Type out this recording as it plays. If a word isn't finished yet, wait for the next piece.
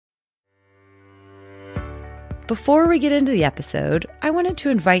before we get into the episode, I wanted to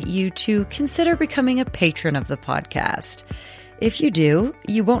invite you to consider becoming a patron of the podcast. If you do,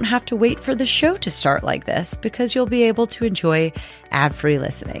 you won't have to wait for the show to start like this because you'll be able to enjoy ad-free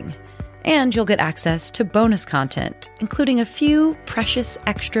listening. And you'll get access to bonus content, including a few precious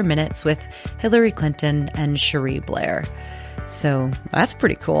extra minutes with Hillary Clinton and Cherie Blair. So that's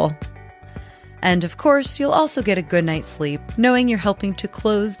pretty cool. And of course, you'll also get a good night's sleep knowing you're helping to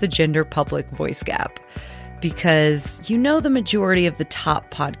close the gender public voice gap. Because you know the majority of the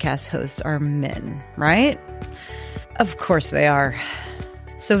top podcast hosts are men, right? Of course they are.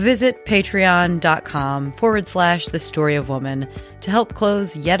 So visit patreon.com/The Story of Woman to help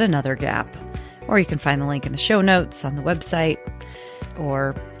close yet another gap. Or you can find the link in the show notes on the website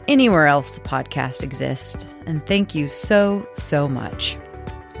or anywhere else the podcast exists. And thank you so, so much.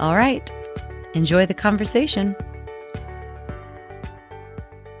 All right, enjoy the conversation.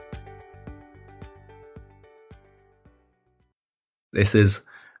 This is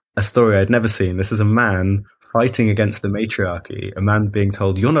a story I'd never seen. This is a man fighting against the matriarchy, a man being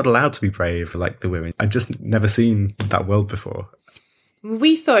told, you're not allowed to be brave like the women. I'd just never seen that world before.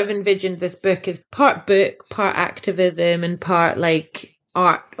 We sort of envisioned this book as part book, part activism, and part like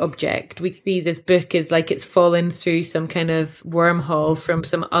art object. We see this book as like it's fallen through some kind of wormhole from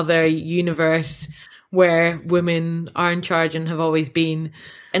some other universe where women are in charge and have always been,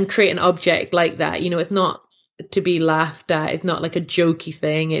 and create an object like that. You know, it's not to be laughed at. It's not like a jokey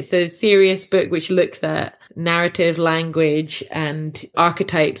thing. It's a serious book which looks at narrative, language, and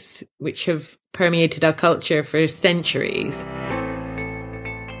archetypes which have permeated our culture for centuries.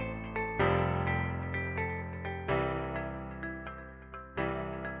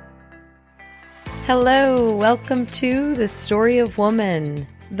 Hello, welcome to The Story of Woman,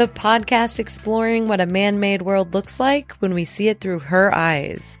 the podcast exploring what a man-made world looks like when we see it through her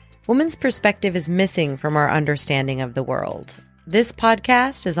eyes. Woman's perspective is missing from our understanding of the world. This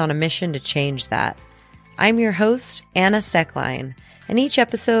podcast is on a mission to change that. I'm your host, Anna Stecklein, and each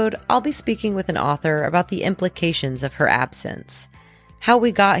episode I'll be speaking with an author about the implications of her absence, how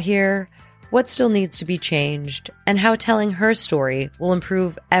we got here, what still needs to be changed, and how telling her story will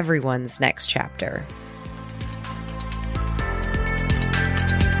improve everyone's next chapter.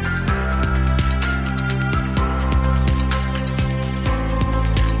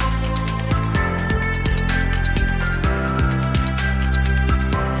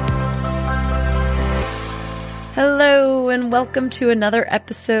 Hello, and welcome to another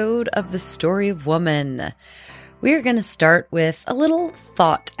episode of The Story of Woman. We're going to start with a little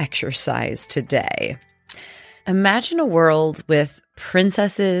thought exercise today. Imagine a world with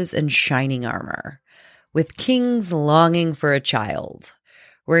princesses in shining armor, with kings longing for a child,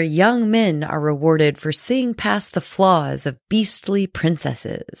 where young men are rewarded for seeing past the flaws of beastly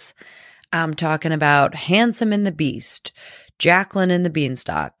princesses. I'm talking about Handsome and the Beast, Jacqueline and the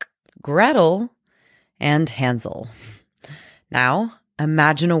Beanstalk, Gretel, and Hansel. Now,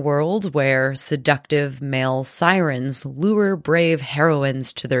 imagine a world where seductive male sirens lure brave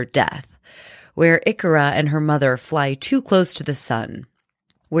heroines to their death, where Icara and her mother fly too close to the sun,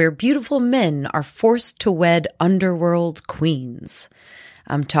 where beautiful men are forced to wed underworld queens.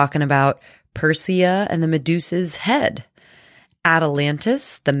 I'm talking about Persea and the Medusa's head,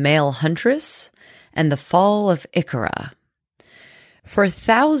 Atalantis, the male huntress, and the fall of Icara. For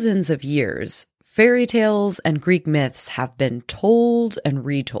thousands of years, fairy tales and Greek myths have been told and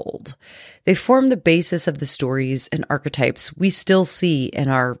retold. They form the basis of the stories and archetypes we still see in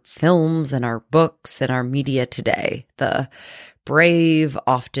our films and our books and our media today. The brave,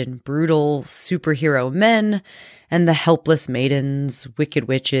 often brutal superhero men and the helpless maidens, wicked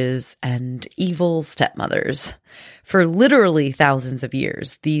witches, and evil stepmothers. For literally thousands of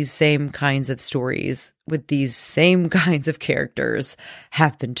years, these same kinds of stories with these same kinds of characters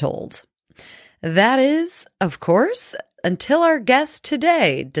have been told. That is, of course, until our guest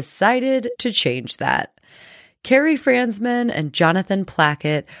today decided to change that. Karrie Franzman and Jonathon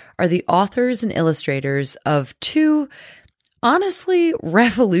Plackett are the authors and illustrators of two, honestly,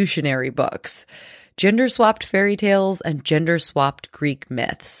 revolutionary books, Gender-Swapped Fairy Tales and Gender-Swapped Greek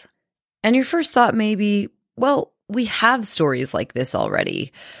Myths. And your first thought may be, well, we have stories like this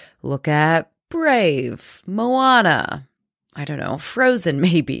already. Look at Brave, Moana, I don't know, Frozen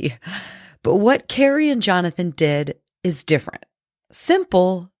maybe. But what Karrie and Jonathon did is different.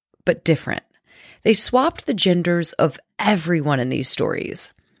 Simple, but different. They swapped the genders of everyone in these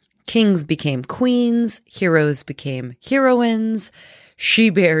stories. Kings became queens, heroes became heroines,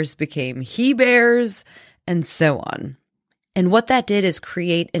 she-bears became he-bears, and so on. And what that did is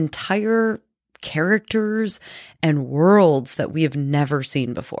create entire characters and worlds that we have never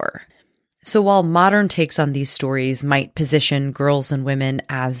seen before. So while modern takes on these stories might position girls and women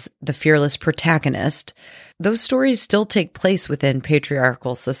as the fearless protagonist, those stories still take place within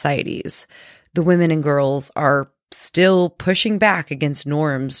patriarchal societies. The women and girls are still pushing back against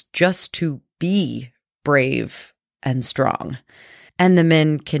norms just to be brave and strong. And the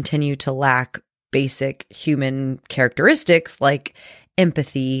men continue to lack basic human characteristics like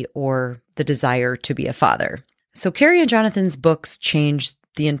empathy or the desire to be a father. So Karrie and Jonathon's books change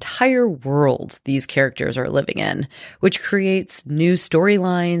the entire world these characters are living in, which creates new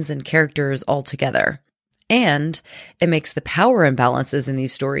storylines and characters altogether. And it makes the power imbalances in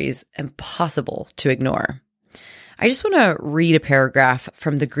these stories impossible to ignore. I just want to read a paragraph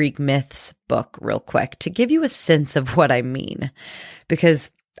from the Greek Myths book real quick to give you a sense of what I mean,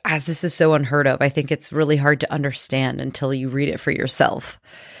 because as this is so unheard of, I think it's really hard to understand until you read it for yourself.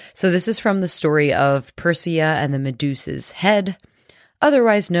 So this is from the story of Persea and the Medusa's head,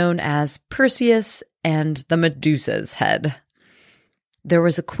 otherwise known as Perseus and the Medusa's head. There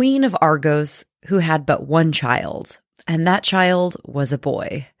was a queen of Argos who had but one child, and that child was a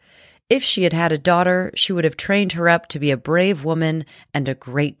boy. If she had had a daughter, she would have trained her up to be a brave woman and a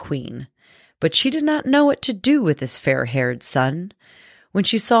great queen. But she did not know what to do with this fair-haired son. When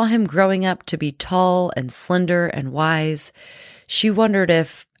she saw him growing up to be tall and slender and wise, she wondered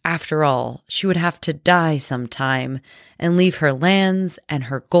if, after all, she would have to die sometime and leave her lands and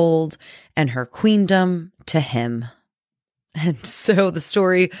her gold and her queendom to him. And so the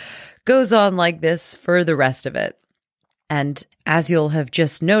story goes on like this for the rest of it. And as you'll have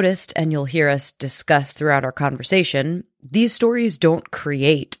just noticed, and you'll hear us discuss throughout our conversation, these stories don't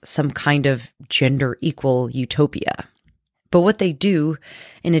create some kind of gender equal utopia. But what they do,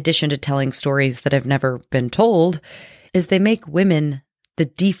 in addition to telling stories that have never been told, is they make women the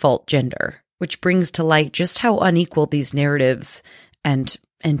default gender, which brings to light just how unequal these narratives and,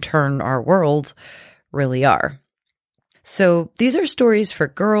 in turn, our world really are. So these are stories for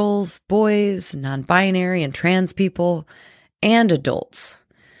girls, boys, non-binary and trans people, and adults.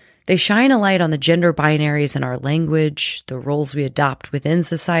 They shine a light on the gender binaries in our language, the roles we adopt within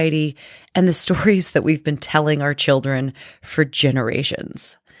society, and the stories that we've been telling our children for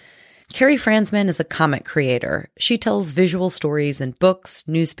generations. Karrie Franzman is a comic creator. She tells visual stories in books,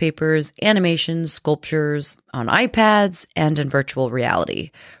 newspapers, animations, sculptures, on iPads, and in virtual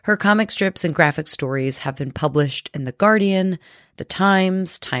reality. Her comic strips and graphic stories have been published in The Guardian, The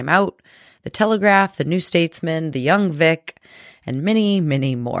Times, Time Out, The Telegraph, The New Statesman, The Young Vic, and many,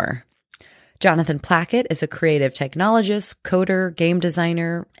 many more. Jonathon Plackett is a creative technologist, coder, game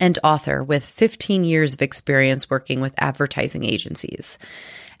designer, and author with 15 years of experience working with advertising agencies.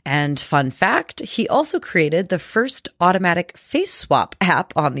 And fun fact, he also created the first automatic face swap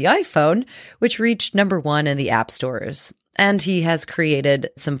app on the iPhone, which reached #1 in the app stores. And he has created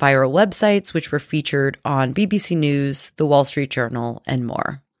some viral websites, which were featured on BBC News, The Wall Street Journal, and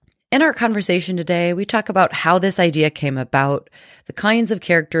more. In our conversation today, we talk about how this idea came about, the kinds of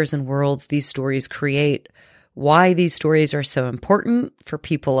characters and worlds these stories create, why these stories are so important for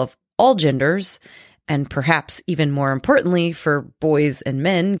people of all genders, and perhaps even more importantly for boys and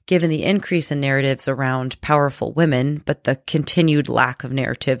men, given the increase in narratives around powerful women, but the continued lack of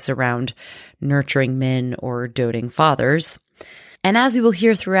narratives around nurturing men or doting fathers. And as you will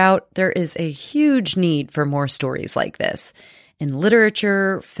hear throughout, there is a huge need for more stories like this in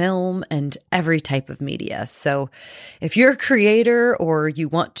literature, film, and every type of media. So if you're a creator or you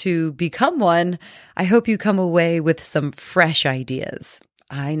want to become one, I hope you come away with some fresh ideas.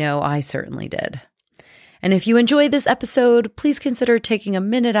 I know I certainly did. And if you enjoyed this episode, please consider taking a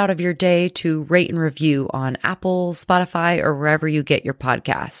minute out of your day to rate and review on Apple, Spotify, or wherever you get your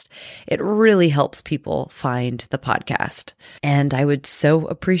podcast. It really helps people find the podcast. And I would so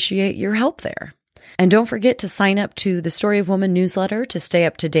appreciate your help there. And don't forget to sign up to the Story of Woman newsletter to stay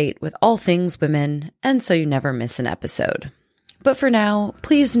up to date with all things women, and so you never miss an episode. But for now,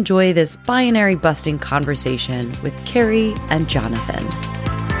 please enjoy this binary busting conversation with Karrie and Jonathon.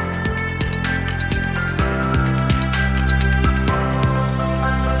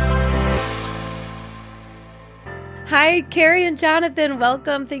 Hi, Karrie and Jonathon.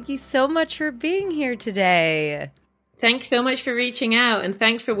 Welcome. Thank you so much for being here today. Thanks so much for reaching out, and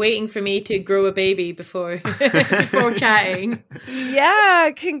thanks for waiting for me to grow a baby before before chatting.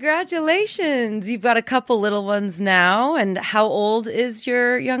 Yeah, congratulations. You've got a couple little ones now. And how old is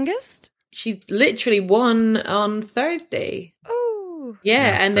your youngest? She's literally 1 on Thursday. Oh.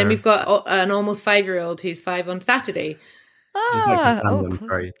 Yeah, and then we've got an almost 5-year-old who's 5 on Saturday. Just like to plan them cool.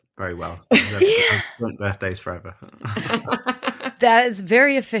 very, very well. So I want birthdays forever. That is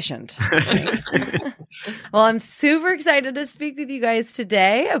very efficient. Well, I'm super excited to speak with you guys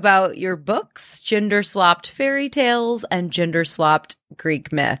today about your books, Gender Swapped Fairy Tales and Gender Swapped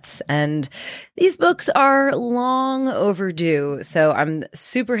Greek Myths. And these books are long overdue. So I'm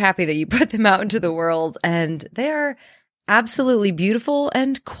super happy that you put them out into the world. And they are absolutely beautiful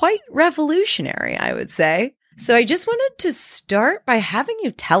and quite revolutionary, I would say. So I just wanted to start by having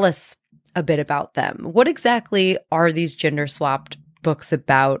you tell us a bit about them. What exactly are these gender swapped books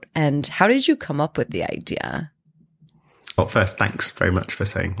about, and how did you come up with the idea? Well, first, thanks very much for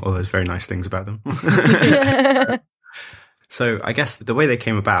saying all those very nice things about them. So I guess the way they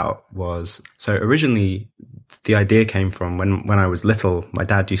came about was, so originally the idea came from when I was little, my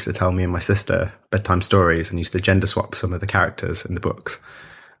dad used to tell me and my sister bedtime stories and used to gender swap some of the characters in the books.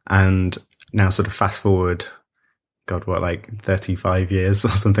 And now sort of fast forward, God, what, like 35 years or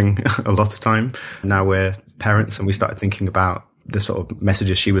something, a lot of time. Now we're parents and we started thinking about the sort of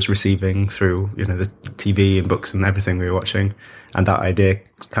messages she was receiving through, you know, the TV and books and everything we were watching. And that idea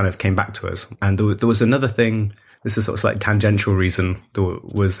kind of came back to us. And there was another thing, this is sort of slightly tangential reason. There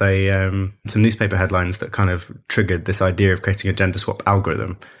was some newspaper headlines that kind of triggered this idea of creating a gender swap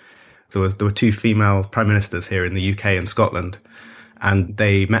algorithm. There were two female prime ministers here in the UK and Scotland, and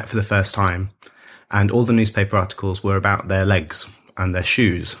they met for the first time. And all the newspaper articles were about their legs and their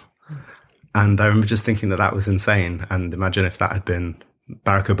shoes. And I remember just thinking that was insane. And imagine if that had been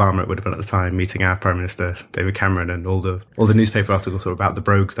Barack Obama, it would have been at the time, meeting our Prime Minister, David Cameron, and all the newspaper articles were about the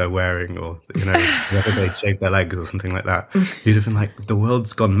brogues they're wearing, or, you know, whether they'd shaved their legs or something like that. You'd have been like, the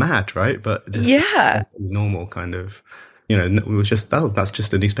world's gone mad, right? But this is normal kind of, you know, it was just, oh, that's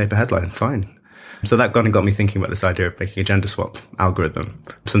just a newspaper headline, fine. So that kind of got me thinking about this idea of making a gender swap algorithm,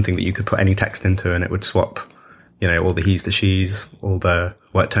 something that you could put any text into and it would swap, you know, all the he's to she's, all the,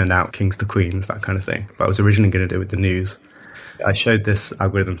 what turned out, kings to queens, that kind of thing. But I was originally going to do it with the news. I showed this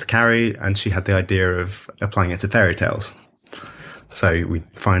algorithm to Karrie and she had the idea of applying it to fairy tales. So we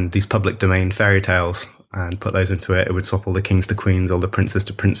find these public domain fairy tales and put those into it. It would swap all the kings to queens, all the princes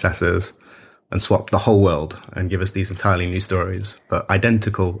to princesses, and swap the whole world and give us these entirely new stories, but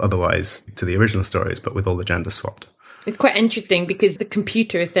identical otherwise to the original stories, but with all the genders swapped. It's quite interesting because the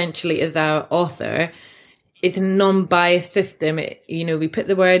computer essentially is our author. It's a non-biased system. We put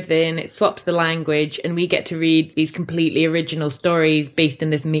the words in, it swaps the language, and we get to read these completely original stories based in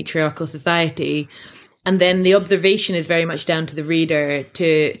this matriarchal society. And then the observation is very much down to the reader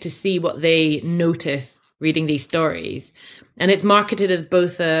to see what they notice reading these stories. And it's marketed as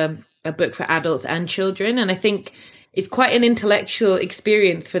both a book for adults and children. And I think it's quite an intellectual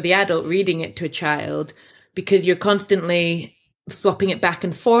experience for the adult reading it to a child, because you're constantly swapping it back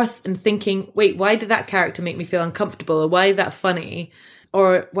and forth and thinking, wait, why did that character make me feel uncomfortable? Or why is that funny?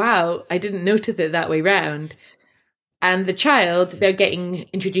 Or, wow, I didn't notice it that way round. And the child, they're getting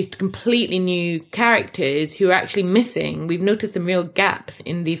introduced to completely new characters who are actually missing. We've noticed some real gaps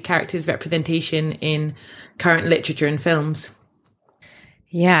in these characters' representation in current literature and films.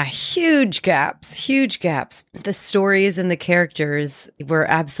 Yeah, huge gaps. The stories and the characters were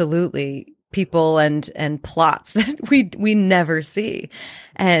absolutely people and plots that we never see.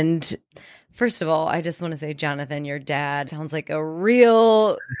 And first of all, I just want to say, Jonathon, your dad sounds like a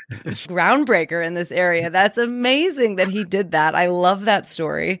real groundbreaker in this area. That's amazing that he did that. I love that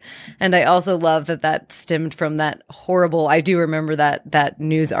story. And I also love that stemmed from that horrible, I do remember that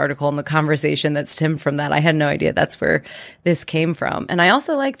news article and the conversation that stemmed from that. I had no idea that's where this came from. And I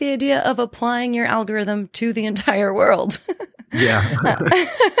also like the idea of applying your algorithm to the entire world. Yeah.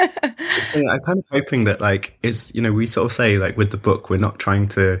 I'm kind of hoping that, we sort of say, with the book, we're not trying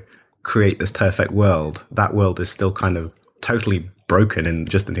to create this perfect world. That world is still kind of totally broken in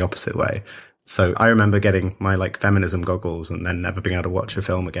the opposite way. So I remember getting my feminism goggles and then never being able to watch a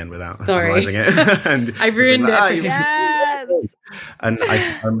film again without analyzing it. And I ruined it. Yes. And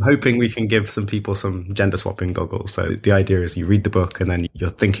I'm hoping we can give some people some gender swapping goggles. So the idea is you read the book and then you're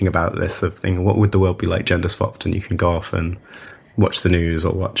thinking about this of thinking, what would the world be like gender swapped? And you can go off and watch the news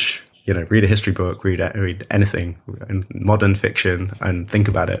or watch, read a history book, read anything in modern fiction and think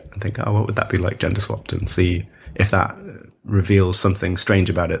about it and think, oh, what would that be like gender swapped, and see if that reveals something strange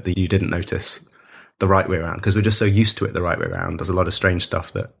about it that you didn't notice the right way around, because we're just so used to it the right way around. There's a lot of strange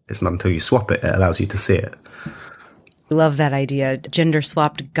stuff that it's not until you swap it allows you to see it. I love that idea. Gender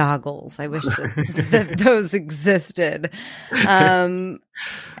swapped goggles. I wish that those existed. And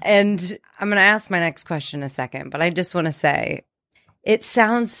I'm going to ask my next question in a second, but I just want to say, it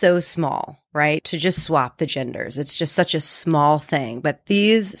sounds so small, right? To just swap the genders. It's just such a small thing. But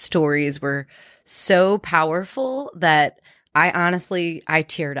these stories were so powerful that I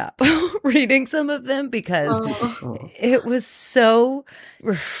teared up reading some of them because it was so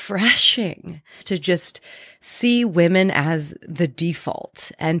refreshing to just see women as the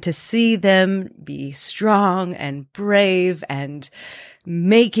default and to see them be strong and brave and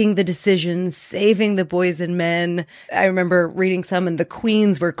making the decisions, saving the boys and men. I remember reading some and the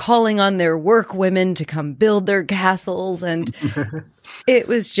queens were calling on their work women to come build their castles. And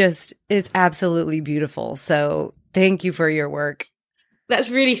it's absolutely beautiful. So thank you for your work. That's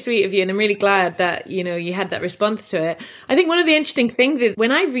really sweet of you. And I'm really glad that, you had that response to it. I think one of the interesting things is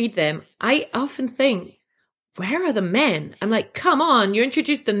when I read them, I often think, where are the men? I'm like, come on, you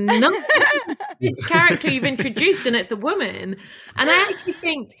introduced the number character you've introduced and it's a woman. And I actually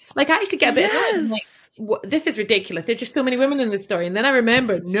think, I actually get a bit annoyed. I'm like, this is ridiculous. There's just so many women in this story. And then I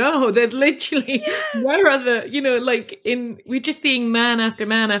remember, no, there's literally, where are the, we're just seeing man after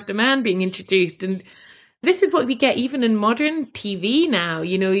man after man being introduced. And this is what we get even in modern TV now.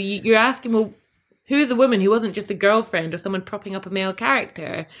 You're asking, well, who are the women who wasn't just a girlfriend or someone propping up a male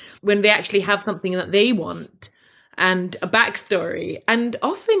character when they actually have something that they want and a backstory? And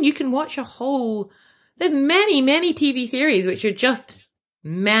often you can watch there's many, many TV series which are just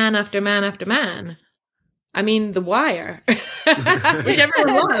man after man after man. I mean, The Wire, which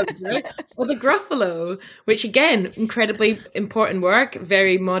everyone loves, right? Or The Gruffalo, which again, incredibly important work,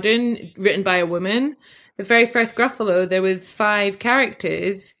 very modern, written by a woman. The very first Gruffalo, there was 5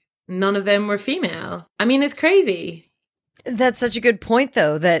 characters. None of them were female. I mean, it's crazy. That's such a good point,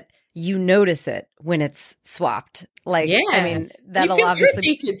 though, that you notice it when it's swapped. I mean, that'll you feel obviously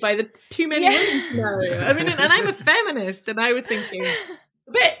irritated by the too many women scenario. I mean, and I'm a feminist, and I was thinking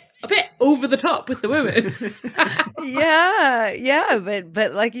a bit over the top with the women. yeah,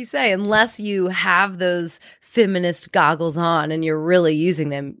 but like you say, unless you have those feminist goggles on and you're really using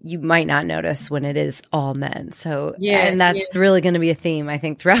them, you might not notice when it is all men. So, and that's really going to be a theme, I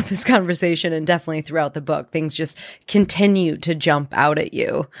think, throughout this conversation and definitely throughout the book. Things just continue to jump out at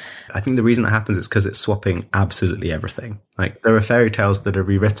you. I think the reason that happens is because it's swapping absolutely everything. There are fairy tales that are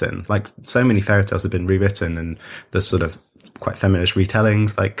rewritten. So many fairy tales have been rewritten, and there's sort of quite feminist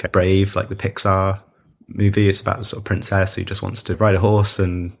retellings, like Brave, like the Pixar movie. It's about the sort of princess who just wants to ride a horse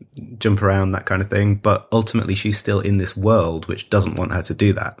and jump around, that kind of thing. But ultimately, she's still in this world which doesn't want her to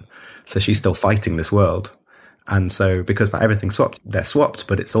do that. So she's still fighting this world. And so because everything's swapped, they're swapped,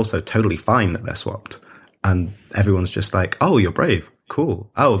 but it's also totally fine that they're swapped. And everyone's just like, oh, you're brave.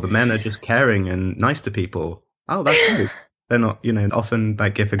 Cool. Oh, the men are just caring and nice to people. Oh, that's great. They're not, often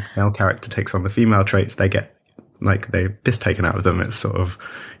if a male character takes on the female traits, they get their piss taken out of them. It's sort of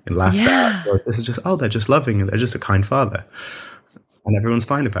laughed at. Whereas this is just, they're just loving and they're just a kind father. And everyone's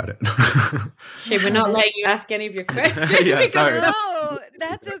fine about it. Shame we're not letting you ask any of your questions. Sorry. No,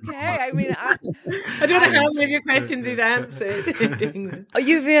 that's okay. I mean, I don't know how many of your questions you've answered.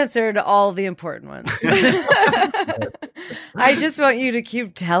 You've answered all the important ones. I just want you to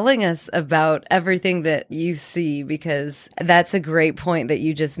keep telling us about everything that you see, because that's a great point that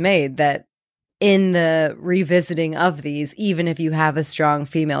you just made, that in the revisiting of these, even if you have a strong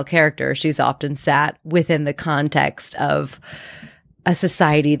female character, she's often sat within the context of a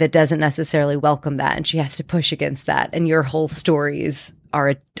society that doesn't necessarily welcome that, and she has to push against that. And your whole stories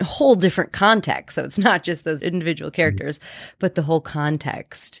are a whole different context. So it's not just those individual characters, but the whole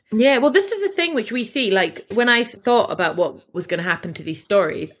context. Yeah, well, this is the thing which we see. When I thought about what was going to happen to these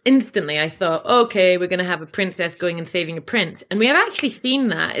stories, instantly I thought, okay, we're going to have a princess going and saving a prince. And we have actually seen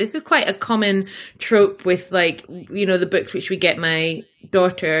that. This is quite a common trope with the books which we get my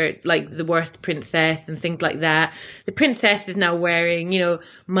daughter, like The Worst Princess and things like that. The princess is now wearing,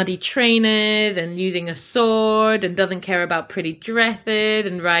 muddy trainers and using a sword and doesn't care about pretty dresses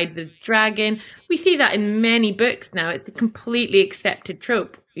and ride the dragon. We see that in many books now. It's a completely accepted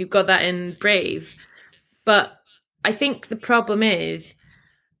trope. You've got that in Brave. But I think the problem is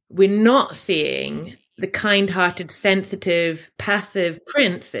we're not seeing the kind-hearted, sensitive, passive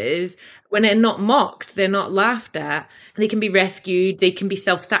princes when they're not mocked, they're not laughed at. They can be rescued, they can be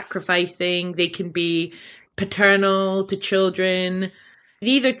self-sacrificing, they can be paternal to children.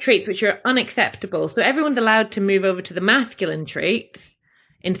 These are traits which are unacceptable. So everyone's allowed to move over to the masculine traits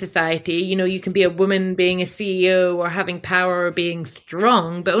in society. You can be a woman being a CEO or having power or being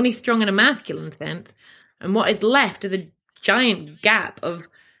strong, but only strong in a masculine sense. And what is left is a giant gap of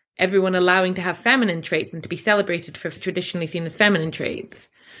everyone allowing to have feminine traits and to be celebrated for traditionally seen as feminine traits.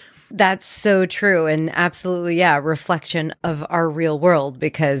 That's so true. And absolutely, reflection of our real world,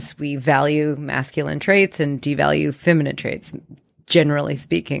 because we value masculine traits and devalue feminine traits, generally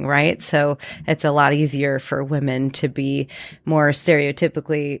speaking, right? So it's a lot easier for women to be more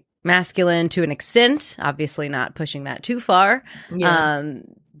stereotypically masculine to an extent, obviously not pushing that too far,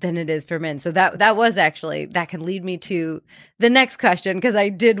 than it is for men. So that was actually, that can lead me to the next question, because I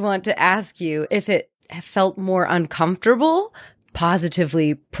did want to ask you if it felt more uncomfortable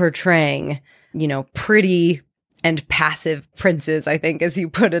positively portraying, pretty and passive princes, I think, as you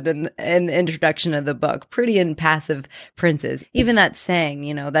put it in the introduction of the book, pretty and passive princes. Even that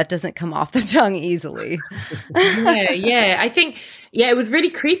saying, that doesn't come off the tongue easily. Yeah. I think, it was really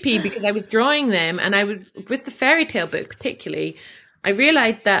creepy because I was drawing them, and I was, with the fairy tale book particularly, I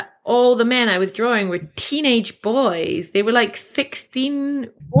realized that all the men I was drawing were teenage boys. They were like 16,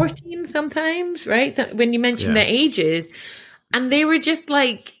 14 sometimes, right? When you mention their ages. And they were just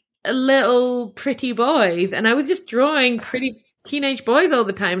like little pretty boys. And I was just drawing pretty teenage boys all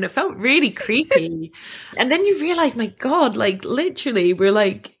the time. And it felt really creepy. And then you realize, my God, like literally we're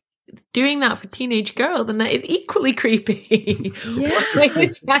like doing that for teenage girls, and that is equally creepy. Yeah.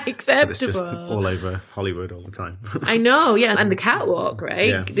 It's not acceptable. It's just all over Hollywood all the time. I know, yeah. And the catwalk, right?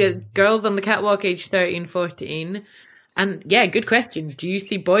 Yeah. The girls on the catwalk age 13, 14. And yeah, good question. Do you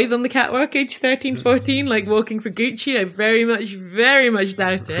see boys on the catwalk age 13, 14, like walking for Gucci? I very much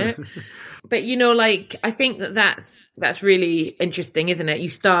doubt it. But I think that's really interesting, isn't it? You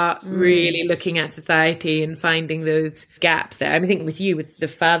start really looking at society and finding those gaps there. I think with you, with the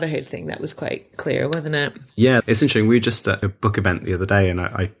fatherhood thing, that was quite clear, wasn't it? Yeah, it's interesting. We were just at a book event the other day, and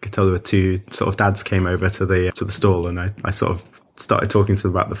I could tell there were two sort of dads came over to the stall, and I sort of started talking to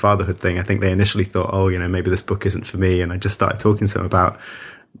them about the fatherhood thing. I think they initially thought, maybe this book isn't for me. And I just started talking to them about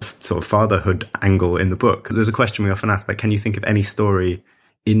sort of fatherhood angle in the book. There's a question we often ask, like, can you think of any story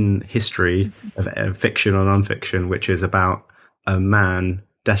in history of fiction or non-fiction which is about a man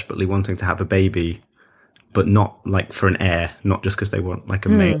desperately wanting to have a baby, but not like for an heir, not just because they want like a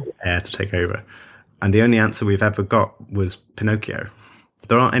male heir to take over? And the only answer we've ever got was Pinocchio.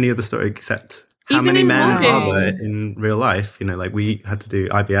 There aren't any other story except how Even many in men modern. are there in real life? Like we had to do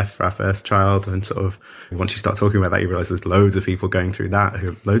IVF for our first child, and sort of once you start talking about that, you realize there's loads of people going through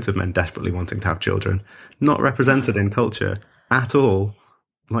that, loads of men desperately wanting to have children, not represented in culture at all,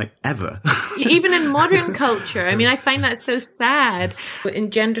 like ever. Even in modern culture. I mean, I find that so sad.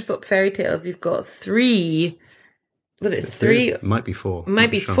 In gender swap fairy tales, we've got three. Was it three? It might be four.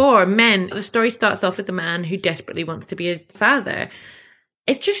 Might be four men. The story starts off with a man who desperately wants to be a father.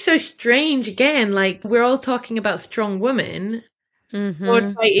 It's just so strange. Again, like we're all talking about strong women, sword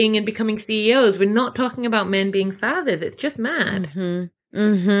fighting and becoming CEOs. We're not talking about men being fathers. It's just mad.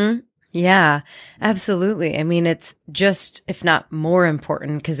 Yeah, absolutely. I mean, it's just, if not more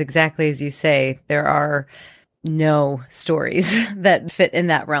important, because exactly as you say, there are no stories that fit in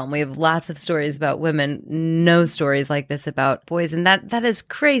that realm. We have lots of stories about women, no stories like this about boys. And that is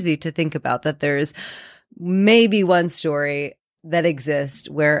crazy to think about, that there's maybe one story that exists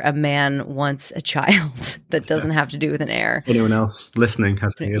where a man wants a child that doesn't have to do with an heir. Anyone else listening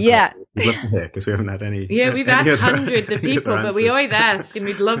has any other? Yeah. We'd love to hear, because we haven't had any. Yeah, we've any asked other- hundreds of any people, other but we answers. always ask, and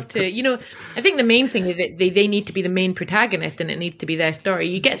we'd love to. I think the main thing is that they need to be the main protagonist, and it needs to be their story.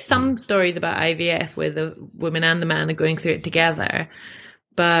 You get some stories about IVF where the woman and the man are going through it together,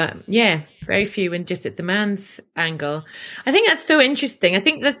 but yeah, very few when just at the man's angle. I think that's so interesting. I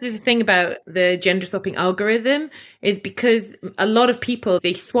think that's the thing about the gender swapping algorithm, is because a lot of people,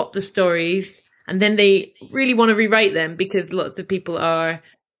 they swap the stories and then they really want to rewrite them because lots of people are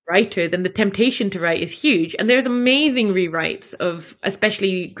writers, and the temptation to write is huge. And there's amazing rewrites of,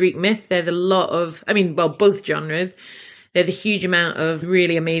 especially Greek myth. There's a lot of, both genres. There's a huge amount of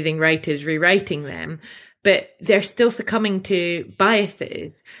really amazing writers rewriting them, but they're still succumbing to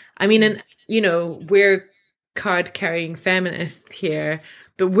biases. I mean, and we're card-carrying feminists here,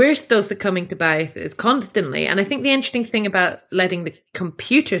 but we're still succumbing to biases constantly. And I think the interesting thing about letting the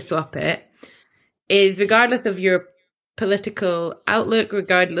computer swap it is, regardless of your political outlook,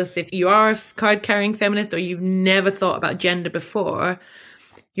 regardless if you are a card-carrying feminist or you've never thought about gender before,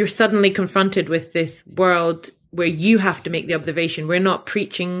 you're suddenly confronted with this world where you have to make the observation. We're not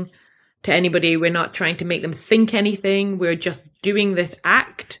preaching to anybody. We're not trying to make them think anything. We're just doing this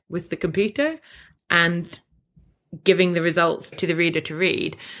act with the computer and giving the results to the reader to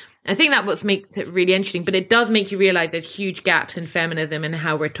read. I think that's what makes it really interesting, but it does make you realize there's huge gaps in feminism and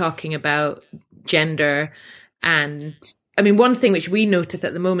how we're talking about gender. And one thing which we notice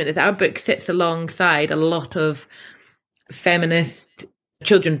at the moment is our book sits alongside a lot of feminist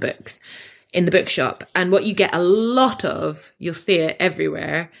children books in the bookshop. And what you get a lot of, you'll see it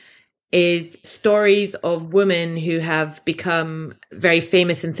everywhere, is stories of women who have become very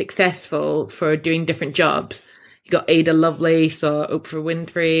famous and successful for doing different jobs. You got Ada Lovelace or Oprah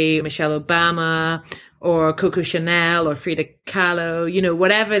Winfrey, Michelle Obama, or Coco Chanel or Frida Kahlo, you know,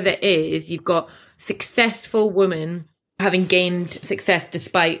 whatever that is, you've got successful women having gained success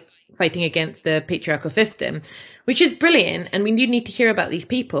despite fighting against the patriarchal system, which is brilliant. And we do need to hear about these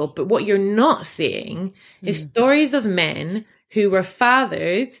people. But what you're not seeing is stories of men who were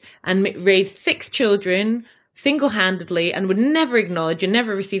fathers and raised 6 children single-handedly and would never acknowledge and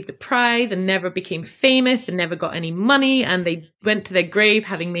never received a prize and never became famous and never got any money, and they went to their grave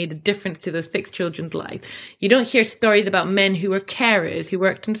having made a difference to those 6 children's lives. You don't hear stories about men who were carers, who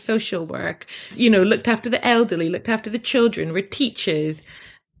worked in social work, you know, looked after the elderly, looked after the children, were teachers.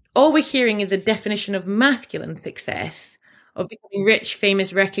 All we're hearing is the definition of masculine success, of becoming rich,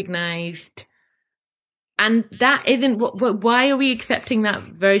 famous, recognized. And that isn't why are we accepting that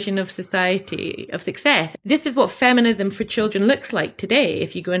version of society of success? This is what feminism for children looks like today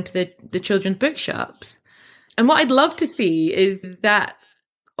if you go into the children's bookshops. And what I'd love to see is that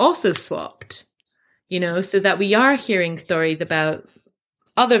also swapped, you know, so that we are hearing stories about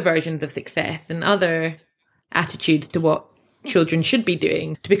other versions of success and other attitudes to what children should be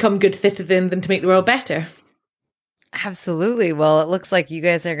doing to become good citizens and to make the world better. Absolutely. Well, it looks like you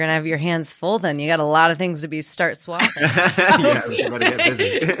guys are going to have your hands full then. You got a lot of things to start swapping. Yeah, we've got to get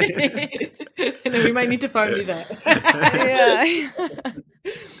busy. And then we might need to farm you that. Yeah.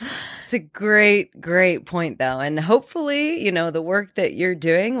 It's a great point though. And hopefully, you know, the work that you're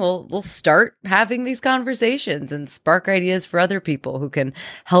doing will start having these conversations and spark ideas for other people who can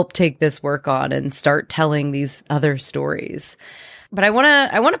help take this work on and start telling these other stories. But I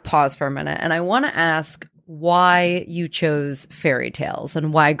want to pause for a minute and I want to ask why you chose fairy tales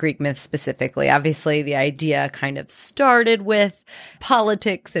and why Greek myths specifically. Obviously, the idea kind of started with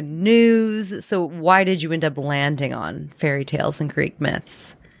politics and news. So why did you end up landing on fairy tales and Greek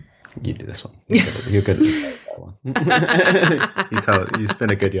myths? You do this one. You're good at that one. You spin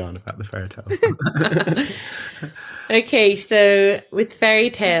a good yarn about the fairy tales. Okay, so with fairy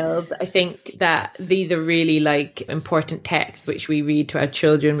tales, I think that these are really like important texts which we read to our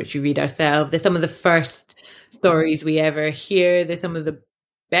children, which we read ourselves. They're some of the first stories we ever hear. They're some of the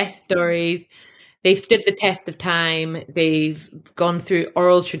best stories. They've stood the test of time. They've gone through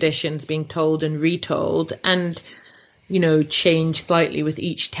oral traditions being told and retold and, you know, changed slightly with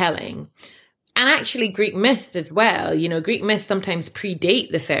each telling. And actually Greek myths as well. You know, Greek myths sometimes predate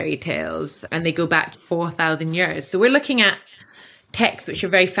the fairy tales and they go back 4,000 years. So we're looking at texts which are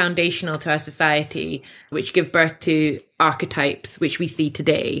very foundational to our society, which give birth to archetypes which we see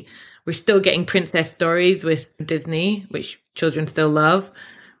today. We're still getting princess stories with Disney, which children still love.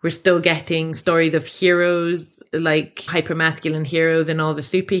 We're still getting stories of heroes, like hypermasculine heroes and all the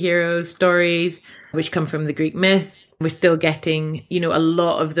superhero stories, which come from the Greek myths. We're still getting, you know, a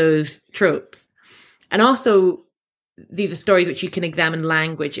lot of those tropes. And also, these are stories which you can examine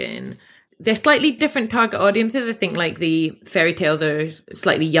language in. They're slightly different target audiences. I think like the fairy tales are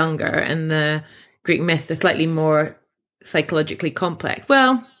slightly younger and the Greek myths are slightly more psychologically complex.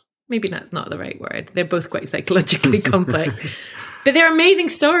 Well, maybe that's not the right word. They're both quite psychologically complex. But they're amazing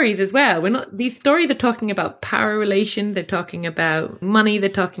stories as well. These stories are talking about power relations. They're talking about money. They're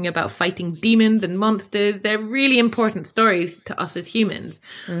talking about fighting demons and monsters. They're really important stories to us as humans.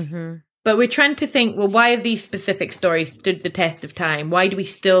 Mm-hmm. But we're trying to think, well, why have these specific stories stood the test of time? Why do we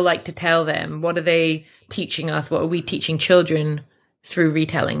still like to tell them? What are they teaching us? What are we teaching children through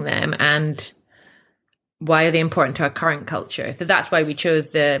retelling them? And why are they important to our current culture? So that's why we chose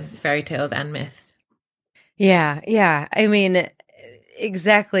the fairy tales and myths. Yeah. I mean,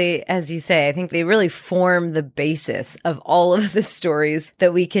 exactly as you say, I think they really form the basis of all of the stories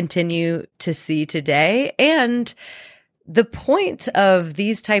that we continue to see today. And the point of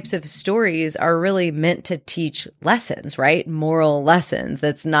these types of stories are really meant to teach lessons, right? Moral lessons.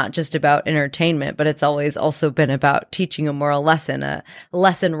 That's not just about entertainment, but it's always also been about teaching a moral lesson, a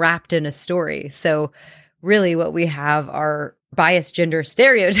lesson wrapped in a story. So really what we have are biased gender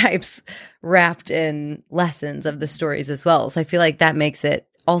stereotypes wrapped in lessons of the stories as well. So I feel like that makes it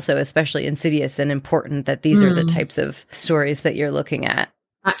also especially insidious and important that these are the types of stories that you're looking at.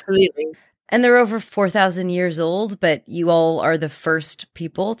 Absolutely. And they're over 4,000 years old, but you all are the first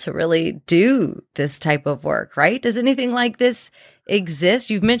people to really do this type of work, right? Does anything like this exist?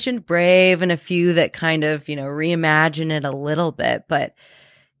 You've mentioned Brave and a few that kind of, you know, reimagine it a little bit, but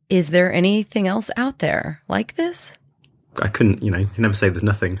is there anything else out there like this? I couldn't, you can never say there's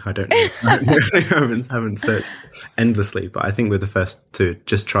nothing. I don't know. I haven't searched endlessly, but I think we're the first to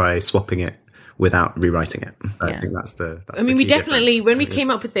just try swapping it without rewriting it. I think that's I mean, we definitely, difference. when we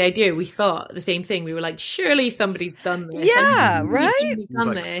came up with the idea, we thought the same thing. We were like, surely somebody's done this. Yeah, right? It's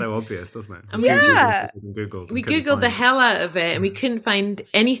like so obvious, doesn't it? And we Googled the hell out of it, and we couldn't find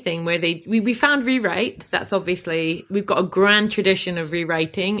anything where we found rewrites. That's obviously, we've got a grand tradition of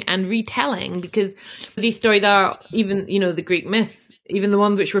rewriting and retelling, because these stories are, even, you know, the Greek myth, even the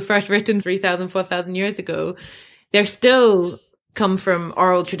ones which were first written 3,000, 4,000 years ago, they're still come from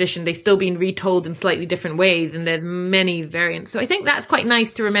oral tradition. They've still been retold in slightly different ways, and there's many variants. So I think that's quite nice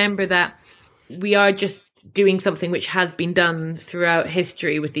to remember, that we are just doing something which has been done throughout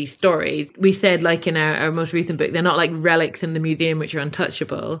history with these stories. We said, like in our most recent book, they're not like relics in the museum which are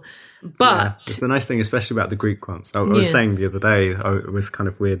untouchable. But it's the nice thing, especially about the Greek ones. I was saying the other day, it was kind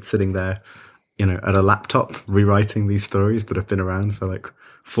of weird sitting there, you know, at a laptop rewriting these stories that have been around for like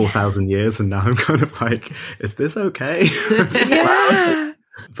 4,000 years, and now I'm kind of like, is this okay?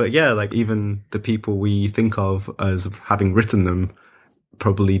 But yeah, like even the people we think of as having written them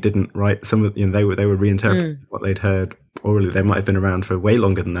probably didn't write some of, you know, they were reinterpreting what they'd heard orally. They might have been around for way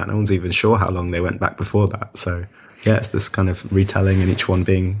longer than that. No one's even sure how long they went back before that. So yeah, it's this kind of retelling, and each one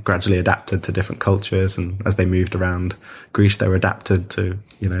being gradually adapted to different cultures. And as they moved around Greece, they were adapted to,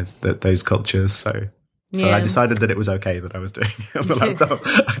 you know, those cultures. So I decided that it was okay that I was doing it on the laptop.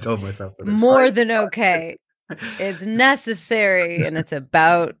 I told myself that it's more fine. than okay. It's necessary, and it's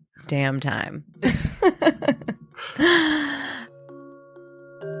about damn time.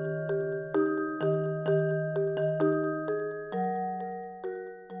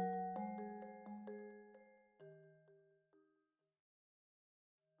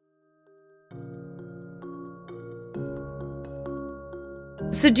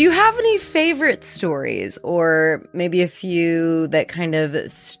 So do you have any favorite stories, or maybe a few that kind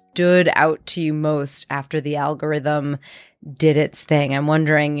of stood out to you most after the algorithm did its thing? I'm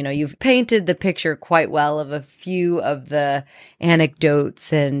wondering, you know, you've painted the picture quite well of a few of the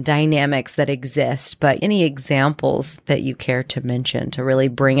anecdotes and dynamics that exist, but any examples that you care to mention to really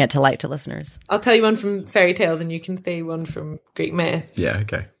bring it to light to listeners? I'll tell you one from fairy tale, then you can say one from Greek myth. Yeah,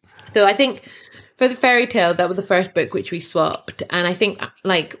 okay. So I think for the fairy tale, that was the first book which we swapped. And I think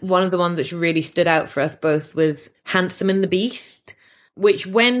like one of the ones which really stood out for us both was Handsome and the Beast, which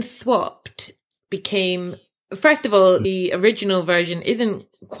when swapped became, first of all, the original version isn't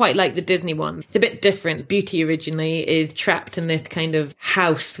quite like the Disney one. It's a bit different. Beauty originally is trapped in this kind of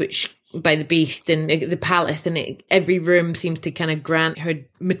house which by the beast, and the palace, and every room seems to kind of grant her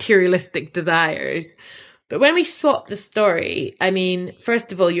materialistic desires. But when we swap the story, I mean,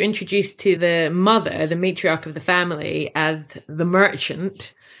 first of all, you're introduced to the mother, the matriarch of the family, as the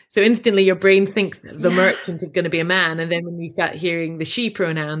merchant. So instantly your brain thinks the merchant is going to be a man. And then when you start hearing the she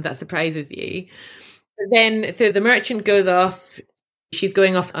pronoun, that surprises you. But then, so the merchant goes off. She's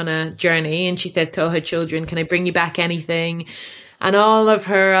going off on a journey, and she says to all her children, can I bring you back anything? And all of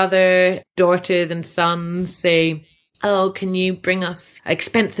her other daughters and sons say, oh, can you bring us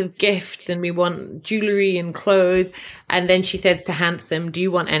expensive gifts, and we want jewelry and clothes? And then she says to Handsome, do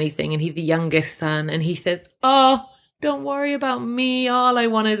you want anything? And he's the youngest son, and he says, oh, don't worry about me. All I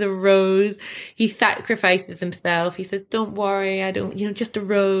want is a rose. He sacrifices himself. He says, don't worry, I don't, just a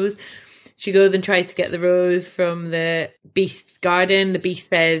rose. She goes and tries to get the rose from the beast's garden. The beast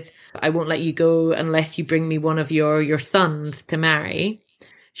says, I won't let you go unless you bring me one of your sons to marry.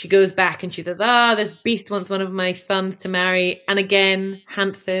 She goes back and she says, this beast wants one of my sons to marry. And again,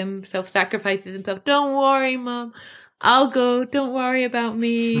 Handsome self-sacrifices himself. Don't worry, Mum. I'll go. Don't worry about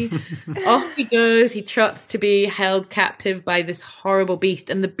me. Off he goes. He trots to be held captive by this horrible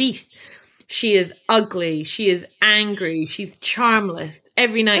beast. And the beast, she is ugly. She is angry. She's charmless.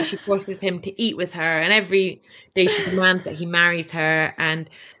 Every night she forces him to eat with her. And every day she demands that he marries her. And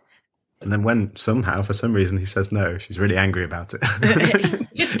then when somehow, for some reason, he says no, she's really angry about it.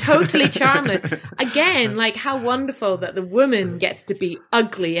 Just totally charmless. Again, like how wonderful that the woman gets to be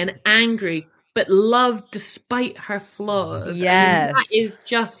ugly and angry, but loved despite her flaws. Yes. I mean, that is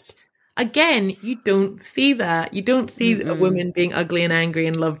just, again, you don't see that. You don't see a woman being ugly and angry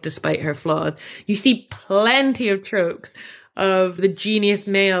and loved despite her flaws. You see plenty of tropes of the genius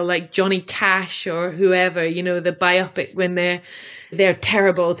male like Johnny Cash or whoever, the biopic when they're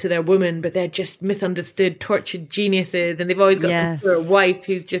terrible to their woman, but they're just misunderstood, tortured geniuses. And they've always got some poor wife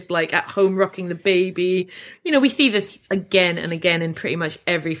who's just like at home rocking the baby. We see this again and again in pretty much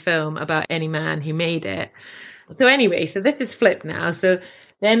every film about any man who made it. So anyway, so this is flipped now. So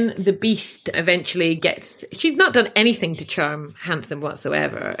then the beast eventually she's not done anything to charm Handsome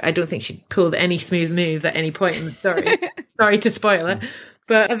whatsoever. I don't think she pulled any smooth moves at any point in the story. Sorry to spoil it.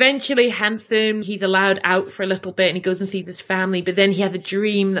 But eventually Handsome, he's allowed out for a little bit and he goes and sees his family. But then he has a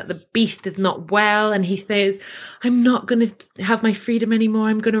dream that the beast is not well. And he says, I'm not going to have my freedom anymore.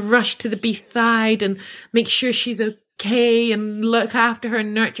 I'm going to rush to the beast's side and make sure she's okay and look after her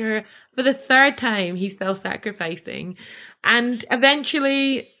and nurture her. For the third time, he's self-sacrificing and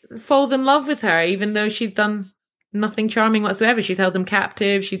eventually falls in love with her, even though she's done nothing charming whatsoever. She's held him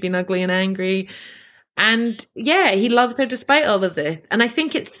captive. She's been ugly and angry. And yeah, he loves her despite all of this. And I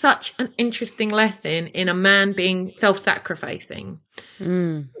think it's such an interesting lesson in a man being self-sacrificing,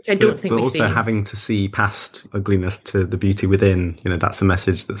 which I don't think we see. But also having to see past ugliness to the beauty within, that's a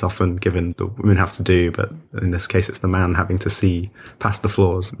message that's often given the women have to do. But in this case, it's the man having to see past the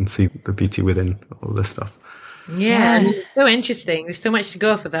flaws and see the beauty within all this stuff. Yeah, and it's so interesting. There's so much to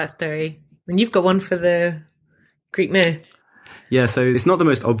go off of that story. And you've got one for the Greek myth. Yeah, so it's not the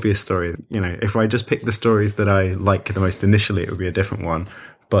most obvious story. If I just pick the stories that I like the most initially, it would be a different one.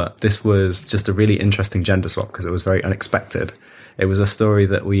 But this was just a really interesting gender swap because it was very unexpected. It was a story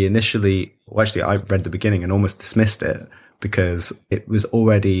that we initially, actually I read the beginning and almost dismissed it because it was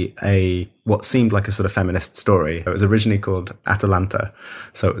already what seemed like a sort of feminist story. It was originally called Atalanta.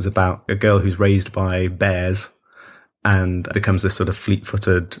 So it was about a girl who's raised by bears and becomes this sort of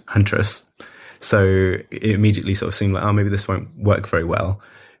fleet-footed huntress. So it immediately sort of seemed like, maybe this won't work very well.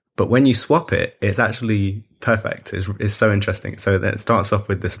 But when you swap it, it's actually perfect. It's so interesting. So then it starts off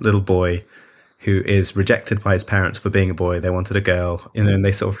with this little boy who is rejected by his parents for being a boy. They wanted a girl. And then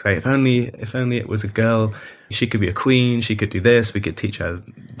they sort of say, if only it was a girl, she could be a queen. She could do this. We could teach her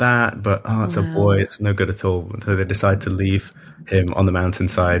that. But, it's a boy. It's no good at all. So they decide to leave him on the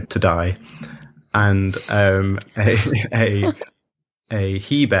mountainside to die. And a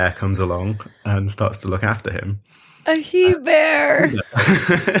he-bear comes along and starts to look after him. A he-bear!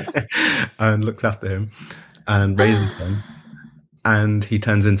 And looks after him and raises him. And he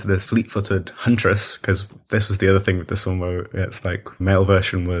turns into this fleet-footed huntress, because this was the other thing with this one where it's like male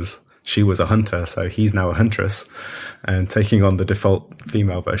version was she was a hunter, so he's now a huntress and taking on the default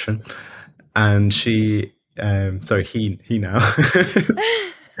female version. And he now...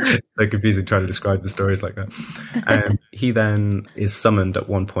 It's so confusing trying to describe the stories like that. And he then is summoned at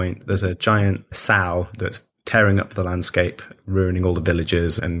one point. There's a giant sow that's tearing up the landscape, ruining all the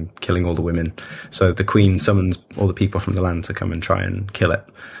villages and killing all the women. So the queen summons all the people from the land to come and try and kill it.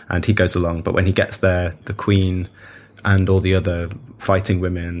 And he goes along. But when he gets there, the queen and all the other fighting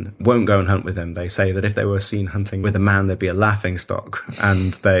women won't go and hunt with him. They say that if they were seen hunting with a man, there'd be a laughing stock.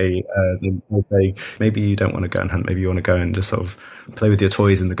 And they say, maybe you don't want to go and hunt. Maybe you want to go and just sort of play with your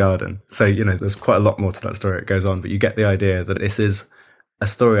toys in the garden. So, there's quite a lot more to that story. It goes on, but you get the idea that this is a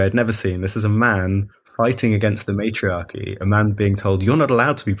story I'd never seen. This is a man fighting against the matriarchy, a man being told, you're not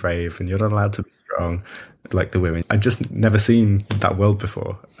allowed to be brave and you're not allowed to be strong like the women. I'd just never seen that world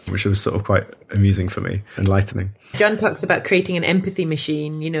before, which was sort of quite amusing for me, enlightening. John talks about creating an empathy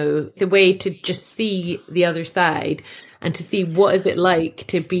machine, the way to just see the other side and to see what is it like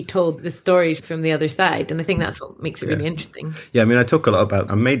to be told the stories from the other side. And I think that's what makes it really interesting. Yeah, I talk a lot about,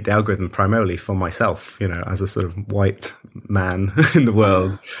 I made the algorithm primarily for myself, as a sort of white man in the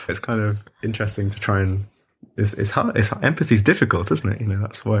world. It's kind of interesting to try and, it's hard. Empathy is difficult, isn't it?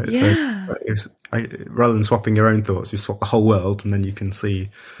 That's why it's rather than swapping your own thoughts, you swap the whole world and then you can see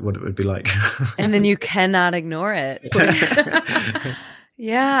what it would be like. And then you cannot ignore it.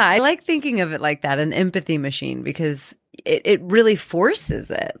 Yeah, I like thinking of it like that, an empathy machine, because it really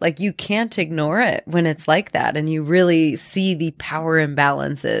forces it. Like, you can't ignore it when it's like that. And you really see the power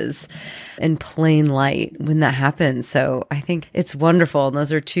imbalances in plain light when that happens. So I think it's wonderful. And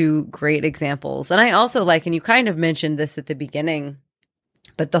those are two great examples. And I also like, and you kind of mentioned this at the beginning,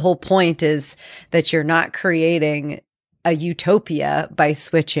 but the whole point is that you're not creating a utopia by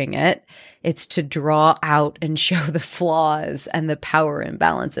switching it. It's to draw out and show the flaws and the power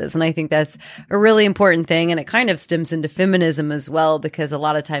imbalances. And I think that's a really important thing. And it kind of stems into feminism as well, because a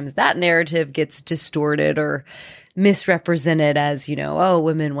lot of times that narrative gets distorted or misrepresented as,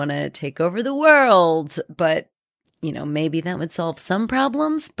 women want to take over the world. But, maybe that would solve some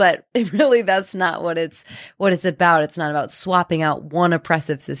problems, but really that's not what it's about. It's not about swapping out one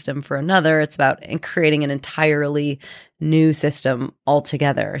oppressive system for another. It's about creating an entirely new system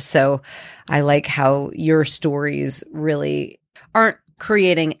altogether. So I like how your stories really aren't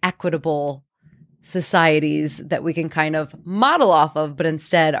creating equitable societies that we can kind of model off of, but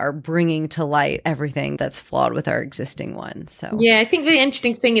instead are bringing to light everything that's flawed with our existing one. So yeah, I think the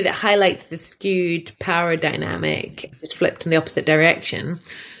interesting thing is it highlights the skewed power dynamic, just flipped in the opposite direction.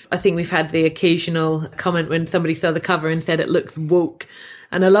 I think we've had the occasional comment when somebody saw the cover and said it looks woke.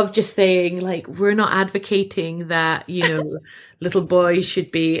 And I love just saying, like, we're not advocating that, little boys should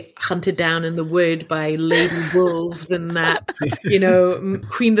be hunted down in the wood by lady wolves, and that,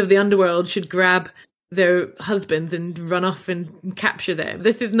 queens of the underworld should grab their husbands and run off and capture them.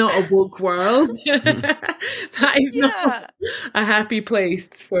 This is not a woke world. That is not a happy place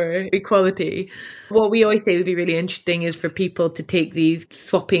for equality. What we always say would be really interesting is for people to take these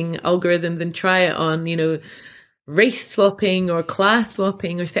swapping algorithms and try it on, race swapping or class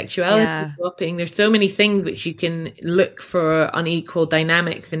swapping or sexuality swapping. There's so many things which you can look for unequal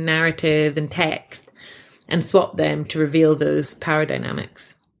dynamics in narrative and text and swap them to reveal those power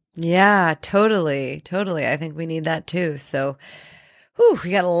dynamics. Yeah, totally. I think we need that too. So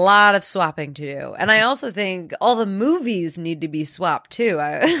we got a lot of swapping to do. And I also think all the movies need to be swapped too.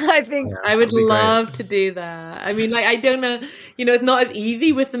 I think I would love to do that. I mean, like, I don't know, it's not as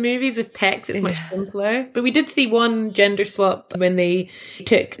easy with the movies. With text, it's much simpler. But we did see one gender swap when they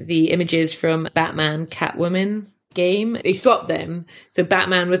took the images from Batman, Catwoman game. They swapped them. So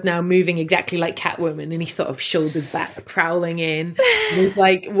Batman was now moving exactly like Catwoman, and he sort of shoulders back, prowling in. And he's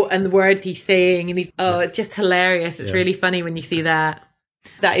like, and the words he's saying, and it's just hilarious. It's really funny when you see that.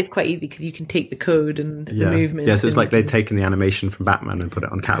 That is quite easy because you can take the code and the movement. Yeah, so it's like they'd taken the animation from Batman and put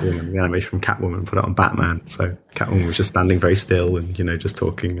it on Catwoman, the animation from Catwoman and put it on Batman. So Catwoman was just standing very still and, just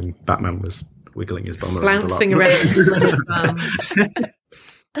talking, and Batman was wiggling his bum around. Flouncing around his bum.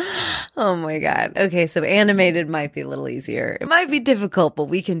 Oh my God. Okay, so animated might be a little easier. It might be difficult, but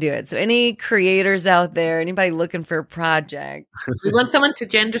we can do it. So any creators out there, anybody looking for a project? We want someone to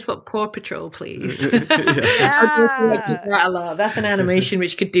gender swap Paw Patrol, please. That's an animation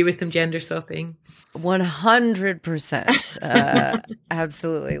which could do with some gender swapping. 100%.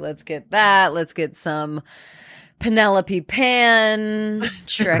 Absolutely. Let's get that. Let's get some Penelope Pan,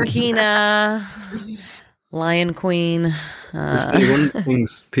 Shrekina, Lion Queen. It's funny, one of the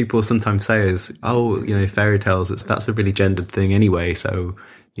things people sometimes say is, fairy tales, that's a really gendered thing anyway. So,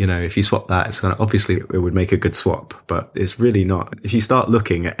 if you swap that, it's obviously it would make a good swap, but it's really not. If you start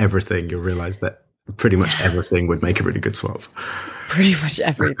looking at everything, you'll realize that pretty much everything would make a really good swap. Pretty much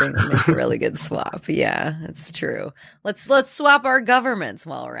everything would make a really good swap. Yeah, it's true. Let's swap our governments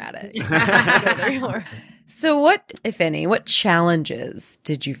while we're at it. So what, if any, what challenges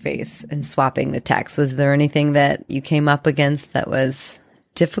did you face in swapping the text? Was there anything that you came up against that was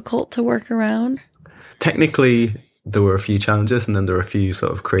difficult to work around? Technically, there were a few challenges, and then there were a few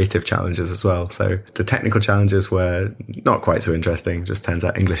sort of creative challenges as well. So the technical challenges were not quite so interesting. Just turns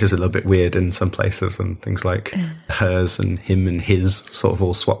out English is a little bit weird in some places, and things like hers and him and his sort of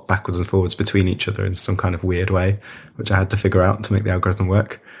all swap backwards and forwards between each other in some kind of weird way, which I had to figure out to make the algorithm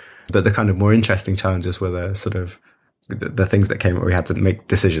work. But the kind of more interesting challenges were the sort of the things that came where we had to make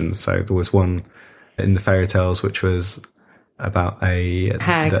decisions. So there was one in the fairy tales which was about a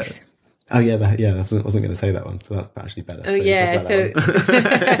hag. I wasn't going to say that one, but that's actually better. Oh,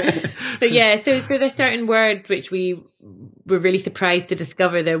 so so there's certain words which we were really surprised to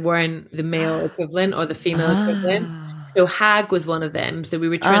discover there weren't the male equivalent or the female equivalent. So hag was one of them. So we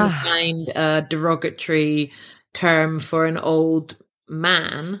were trying to find a derogatory term for an old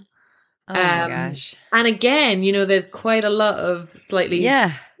man. Oh my gosh. And again, there's quite a lot of slightly,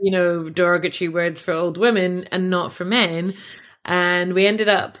 derogatory words for old women and not for men. And we ended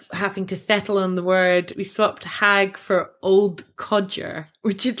up having to settle on the word. We swapped hag for old codger,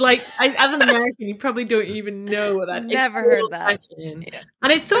 which is like, as an American, you probably don't even know what that is. Never heard that. Yeah.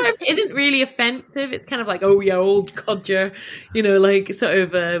 And it sort of isn't really offensive. It's kind of like, oh yeah, old codger, like sort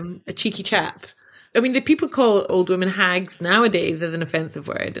of a cheeky chap. I mean, the people call old women hags nowadays as an offensive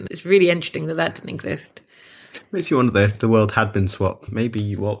word, and it's really interesting that didn't exist. Makes you wonder if the world had been swapped, maybe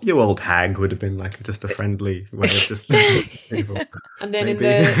you old hag would have been like just a friendly way of just people. And then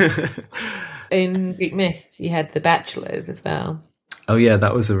in Greek myth, you had the bachelors as well. Oh yeah,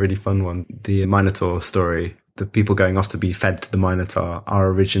 that was a really fun one. The Minotaur story. The people going off to be fed to the Minotaur are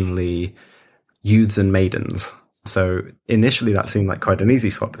originally youths and maidens. So initially that seemed like quite an easy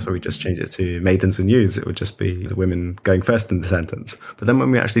swap. So we just changed it to maidens and youths. It would just be the women going first in the sentence. But then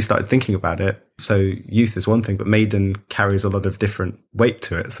when we actually started thinking about it, so youth is one thing, but maiden carries a lot of different weight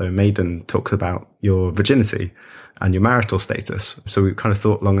to it. So maiden talks about your virginity and your marital status. So we kind of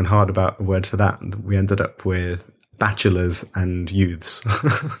thought long and hard about a word for that. And we ended up with bachelors and youths.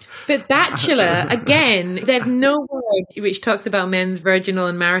 But bachelor, again, there's no word which talks about men's virginal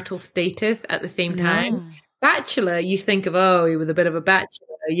and marital status at the same time. No. Bachelor, you think of, he was a bit of a bachelor,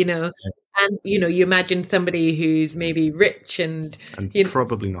 And, you imagine somebody who's maybe rich and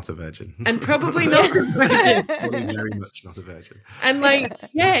probably not a virgin. And probably not a virgin. Probably very much not a virgin. And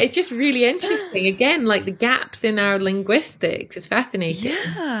it's just really interesting. Again, the gaps in our linguistics is fascinating.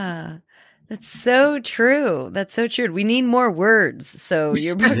 Yeah. That's so true. That's so true. We need more words. So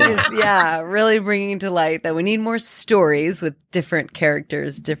your book is, really bringing to light that we need more stories with different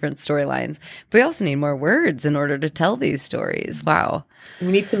characters, different storylines. But we also need more words in order to tell these stories. Wow. We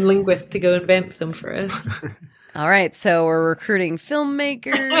need some linguists to go invent them for us. All right. So we're recruiting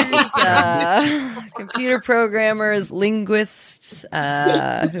filmmakers, computer programmers, linguists.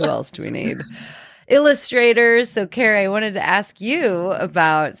 Who else do we need? Illustrators. So Karrie, I wanted to ask you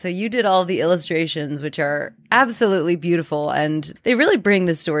about, so you did all the illustrations, which are absolutely beautiful, and they really bring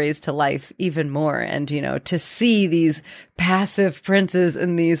the stories to life even more. And, to see these passive princes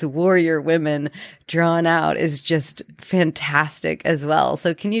and these warrior women drawn out is just fantastic as well.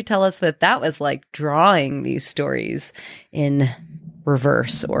 So can you tell us what that was like, drawing these stories in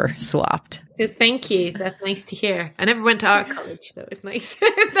reverse or swapped? Thank you. That's nice to hear. I never went to art college, so it's nice.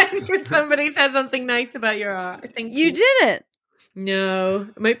 Thanks when somebody said something nice about your art. Thank you. You didn't? No.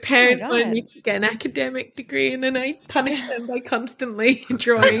 My parents wanted me to get an academic degree, and then I punished them by constantly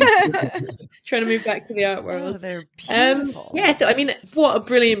drawing, trying to move back to the art world. Oh, they're beautiful. So, what a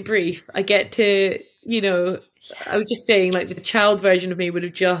brilliant brief. I get to, I was just saying, the child version of me would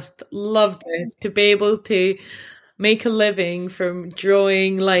have just loved this, to be able to make a living from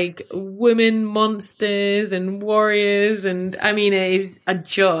drawing women monsters and warriors, and it is a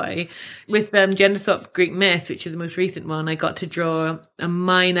joy. With Jonathon Greek myth, which is the most recent one, I got to draw a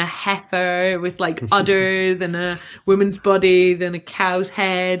minor heifer with udders and a woman's body, then a cow's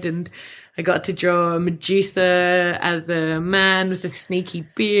head, and I got to draw Medusa as a man with a snaky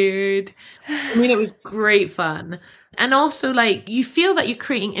beard. It was great fun. And also, you feel that you're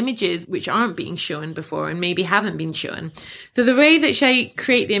creating images which aren't being shown before and maybe haven't been shown. So the way that I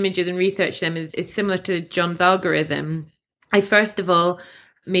create the images and research them is similar to John's algorithm. I first of all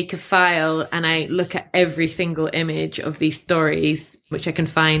make a file and I look at every single image of these stories, which I can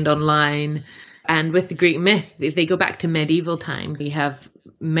find online. And with the Greek myth, they go back to medieval times. You have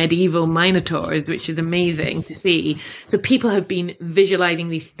medieval minotaurs, which is amazing to see. So people have been visualizing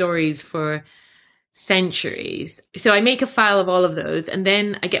these stories for centuries. So I make a file of all of those, and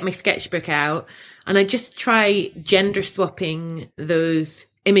then I get my sketchbook out and I just try gender swapping those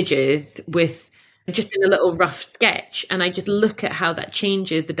images with just in a little rough sketch, and I just look at how that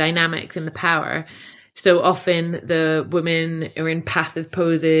changes the dynamics and the power. So often the women are in passive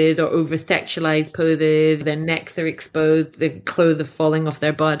poses or over sexualized poses, their necks are exposed, the clothes are falling off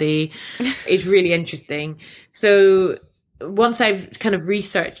their body. It's really interesting. So once I've kind of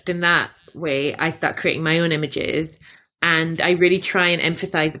researched in that way, I start creating my own images, and I really try and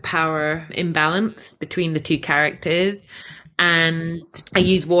emphasize the power imbalance between the two characters. And I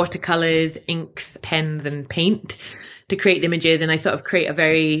use watercolors, inks, pens, and paint to create the images, and I sort of create a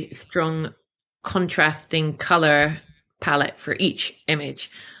very strong contrasting color palette for each image.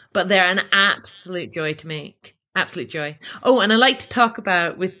 But they're an absolute joy to make. Absolute joy. Oh, and I like to talk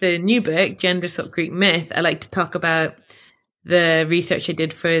about, with the new book, Gender Swap Greek Myth, I like to talk about the research I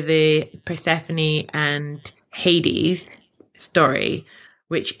did for the Persephone and Hades story,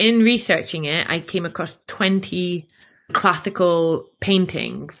 which in researching it, I came across 20 classical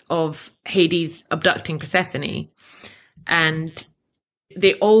paintings of Hades abducting Persephone. And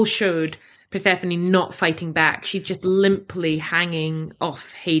they all showed Persephone not fighting back. She's just limply hanging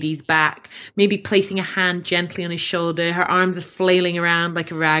off Hades' back, maybe placing a hand gently on his shoulder. Her arms are flailing around like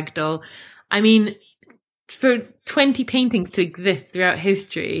a rag doll. For 20 paintings to exist throughout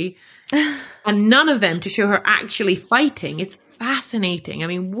history and none of them to show her actually fighting, it's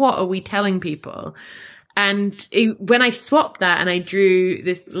fascinating. What are we telling people? And when I swapped that and I drew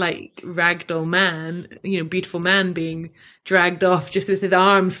this ragdoll man, beautiful man being dragged off just with his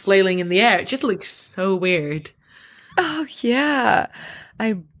arms flailing in the air, it just looks so weird. Oh, yeah,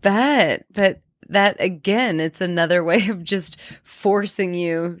 I bet. But that, again, it's another way of just forcing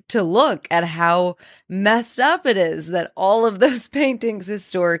you to look at how messed up it is that all of those paintings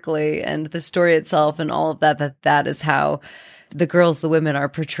historically and the story itself and all of that is how the girls, the women are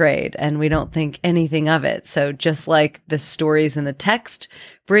portrayed, and we don't think anything of it. So just like the stories in the text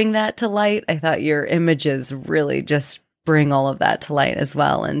bring that to light, I thought your images really just bring all of that to light as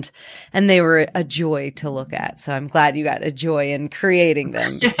well. And they were a joy to look at. So I'm glad you got a joy in creating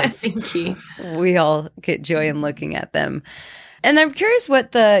them. Thank you. We all get joy in looking at them. And I'm curious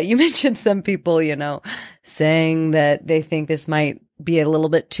you mentioned some people, saying that they think this might be a little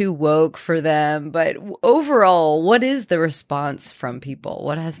bit too woke for them. But overall, what is the response from people?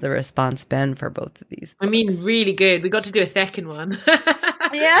 What has the response been for both of these books? I mean, really good. We got to do a second one.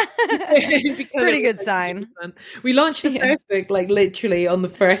 Yeah. Pretty good sign. We launched the first book like literally on the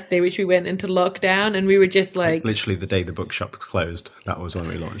first day which we went into lockdown, and we were just like literally the day the bookshop closed. That was when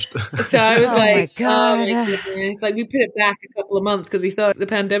we launched. So I was like, my God. oh my goodness. Like we put it back a couple of months because we thought the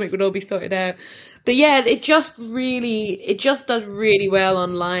pandemic would all be sorted out. But yeah, it just does really well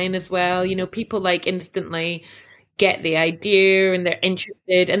online as well. You know, people like instantly get the idea and they're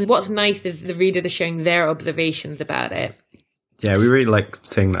interested. And what's nice is the readers are sharing their observations about it. Yeah, we really like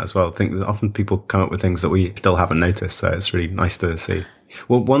seeing that as well. I think that often people come up with things that we still haven't noticed, so it's really nice to see.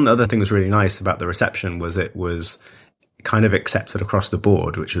 Well, one other thing that was really nice about the reception was it was kind of accepted across the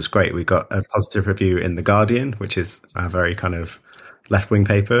board, which was great. We got a positive review in The Guardian, which is a very kind of left-wing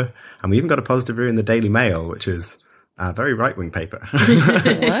paper, and we even got a positive review in the Daily Mail, which is a very right-wing paper.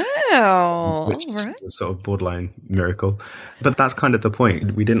 Wow. Which was sort of borderline miracle. But that's kind of the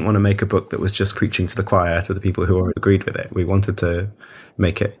point. We didn't want to make a book that was just preaching to the choir, to the people who already agreed with it. We wanted to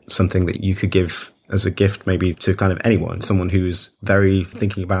make it something that you could give as a gift maybe to kind of anyone, someone who's very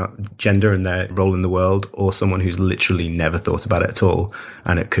thinking about gender and their role in the world, or someone who's literally never thought about it at all.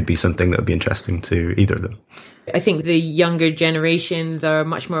 And it could be something that would be interesting to either of them. I think the younger generations are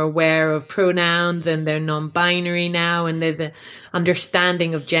much more aware of pronouns and they're non-binary now, and there's an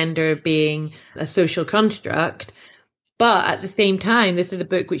understanding of gender being a social construct. But at the same time, this is a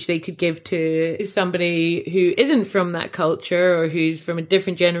book which they could give to somebody who isn't from that culture or who's from a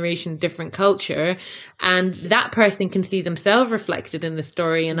different generation, different culture. And that person can see themselves reflected in the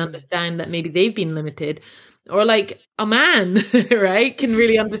story and understand that maybe they've been limited. Or like a man, right, can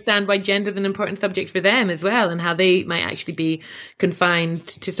really understand why gender is an important subject for them as well, and how they might actually be confined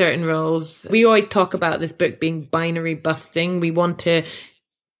to certain roles. We always talk about this book being binary busting. We want to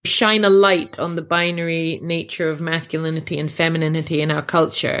shine a light on the binary nature of masculinity and femininity in our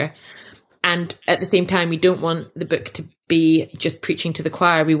culture. And at the same time, we don't want the book to be just preaching to the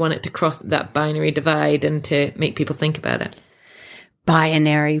choir. We want it to cross that binary divide and to make people think about it.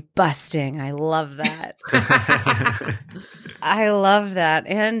 Binary busting. I love that. I love that.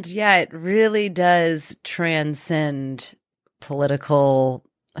 And yeah, it really does transcend political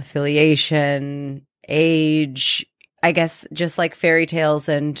affiliation, age. I guess just like fairy tales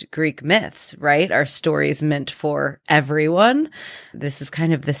and Greek myths, right? Are stories meant for everyone? This is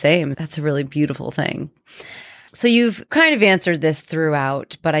kind of the same. That's a really beautiful thing. So you've kind of answered this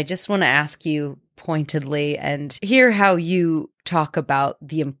throughout, but I just want to ask you pointedly and hear how you talk about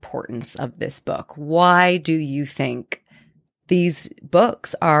the importance of this book. Why do you think these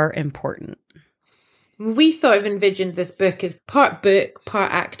books are important? We sort of envisioned this book as part book,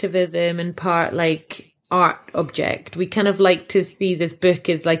 part activism, and part like art object. We kind of like to see this book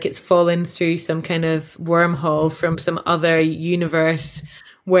as like it's fallen through some kind of wormhole from some other universe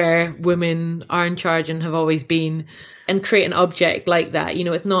where women are in charge and have always been, and create an object like that. You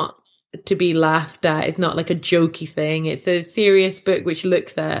know, it's not to be laughed at. It's not like a jokey thing. It's a serious book which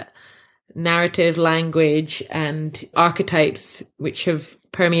looks at narrative, language, and archetypes which have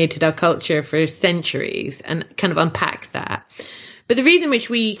permeated our culture for centuries and kind of unpack that. But the reason which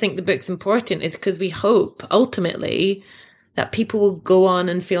we think the book's important is because we hope ultimately that people will go on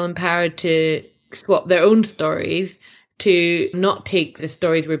and feel empowered to swap their own stories, to not take the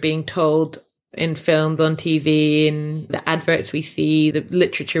stories we're being told in films, on TV, in the adverts we see, the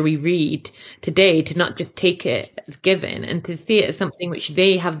literature we read today, to not just take it as given and to see it as something which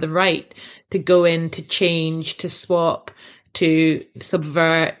they have the right to go in, to change, to swap, to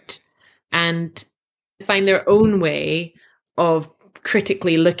subvert, and find their own way of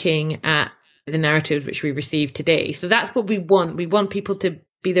critically looking at the narratives which we receive today. So that's what we want. We want people to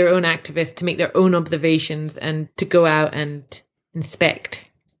be their own activists, to make their own observations, and to go out and inspect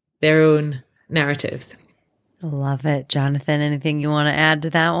their own narratives. Love it. Jonathan, anything you want to add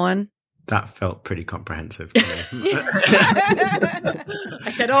to that one? That felt pretty comprehensive to me.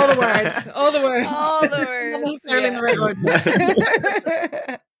 I said all the words. All the words. All the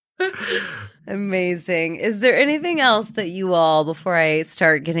words. Amazing. Is there anything else that you all, before I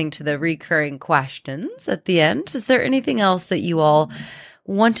start getting to the recurring questions at the end, is there anything else that you all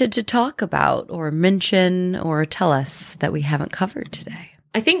wanted to talk about or mention or tell us that we haven't covered today?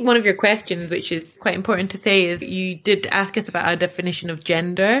 I think one of your questions, which is quite important to say, is you did ask us about our definition of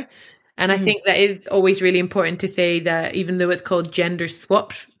gender. And I think that is always really important to say that even though it's called gender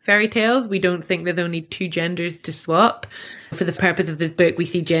swapped fairy tales, we don't think there's only two genders to swap. For the purpose of this book, we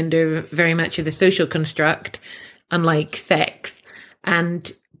see gender very much as a social construct, unlike sex.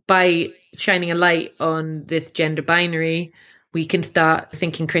 And by shining a light on this gender binary, we can start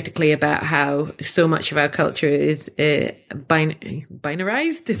thinking critically about how so much of our culture is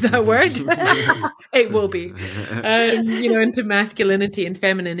binarized. Is that a word? It will be, into masculinity and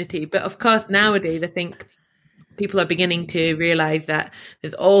femininity. But of course, nowadays, I think people are beginning to realize that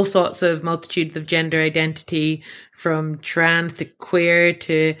there's all sorts of multitudes of gender identity, from trans to queer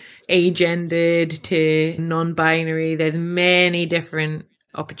to agendered to non-binary. There's many different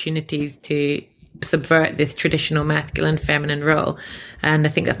opportunities to subvert this traditional masculine feminine role, and I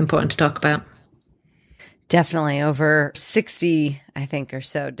think that's important to talk about. Definitely over 60, I think, or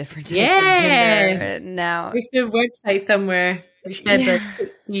so different types of gender now. There's a website somewhere which said like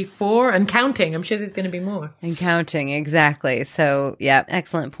 64 and counting. I'm sure there's going to be more. And counting, exactly. So, yeah,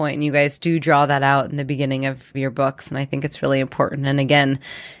 excellent point. And you guys do draw that out in the beginning of your books, and I think it's really important. And again,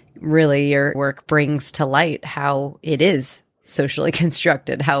 really your work brings to light how it is socially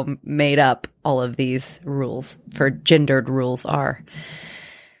constructed, how made up all of these rules for gendered rules are.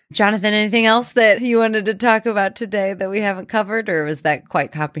 Jonathon, anything else that you wanted to talk about today that we haven't covered, or was that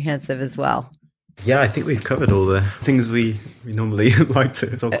quite comprehensive as well? Yeah, I think we've covered all the things we normally like to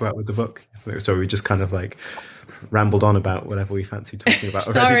talk about with the book. So we just kind of like rambled on about whatever we fancy talking about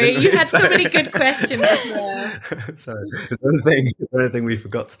already. Sorry, you had so many good questions as well. So there's one thing we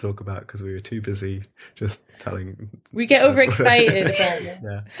forgot to talk about because we were too busy just telling. We get overexcited about it.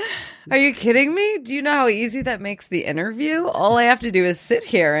 Yeah. Are you kidding me? Do you know how easy that makes the interview? All I have to do is sit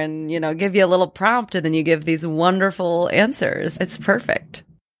here and, give you a little prompt, and then you give these wonderful answers. It's perfect.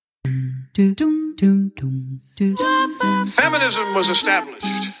 Feminism was established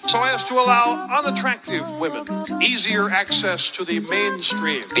so as to allow unattractive women easier access to the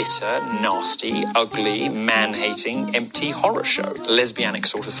mainstream. Bitter, nasty, ugly, man-hating, empty horror show. Lesbianic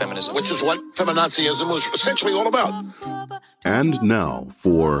sort of feminism. Which is what feminazism was essentially all about. And now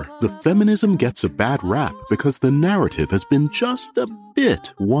for The Feminism Gets a Bad Rap Because the Narrative Has Been Just a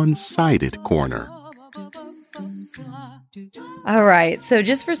Bit One-Sided corner. All right. So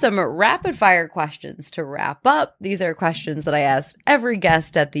just for some rapid fire questions to wrap up, these are questions that I asked every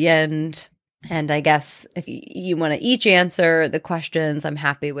guest at the end. And I guess if you want to each answer the questions, I'm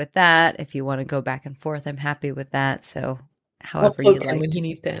happy with that. If you want to go back and forth, I'm happy with that. So however you like. When you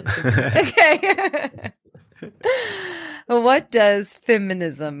need to answer. Okay. What does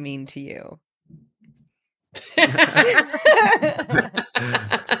feminism mean to you?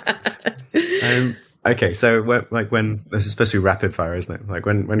 Okay, so when this is supposed to be rapid fire, isn't it? Like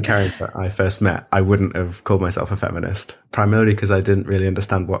when Karrie and I first met, I wouldn't have called myself a feminist, primarily because I didn't really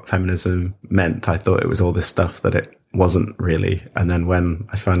understand what feminism meant. I thought it was all this stuff that it wasn't really. And then when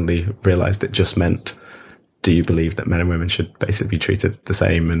I finally realized it just meant, do you believe that men and women should basically be treated the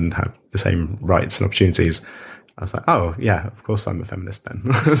same and have the same rights and opportunities? I was like, oh yeah, of course I'm a feminist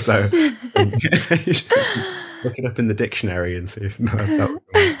then. So you should look it up in the dictionary and see if that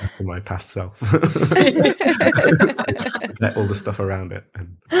was my past self. Forget all the stuff around it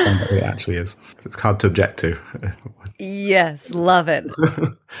and find out what it actually is. It's hard to object to. Yes, love it.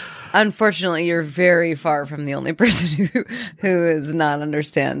 Unfortunately, you're very far from the only person who does not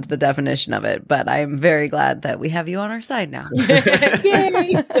understand the definition of it, but I'm very glad that we have you on our side now.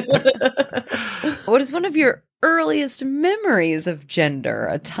 Yay! What is one of your earliest memories of gender,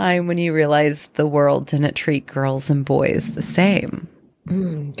 a time when you realized the world didn't treat girls and boys the same?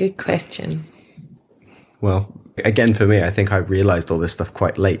 Good question. Well, again, for me, I think I realized all this stuff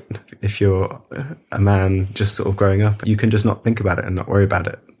quite late. If you're a man just sort of growing up, you can just not think about it and not worry about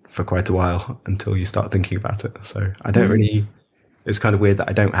it for quite a while until you start thinking about it. So I don't really, it's kind of weird that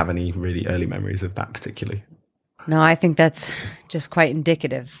I don't have any really early memories of that particularly. No, I think that's just quite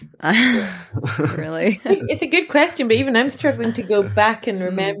indicative. Really. It's a good question, but even I'm struggling to go back and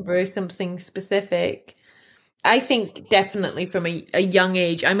remember something specific. I think definitely from a young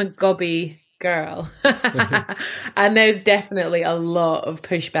age, I'm a gobby girl. And there's definitely a lot of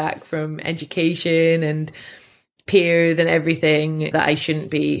pushback from education and peers and everything that I shouldn't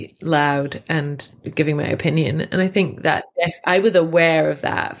be loud and giving my opinion. And I think that I was aware of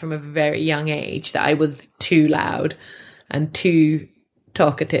that from a very young age, that I was too loud and too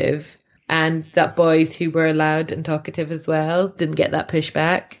talkative, and that boys who were loud and talkative as well didn't get that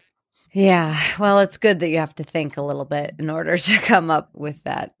pushback. Yeah, well, it's good that you have to think a little bit in order to come up with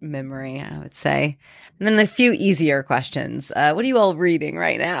that memory, I would say. And then a few easier questions. What are you all reading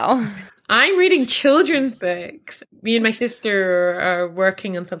right now? I'm reading children's books. Me and my sister are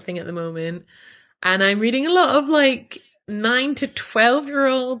working on something at the moment, and I'm reading a lot of 9 to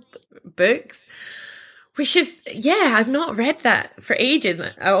 12-year-old books, which is, I've not read that for ages.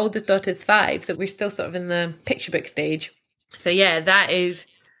 Our oldest daughter's 5, so we're still sort of in the picture book stage. So that is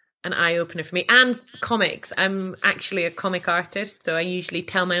an eye-opener for me. And comics. I'm actually a comic artist, so I usually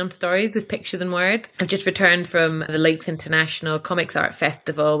tell my own stories with picture than word. I've just returned from the Lakes International Comics Art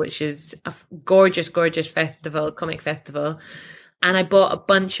Festival, which is a gorgeous, gorgeous festival, comic festival. And I bought a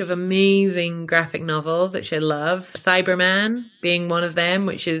bunch of amazing graphic novels, which I love. Cyberman being one of them,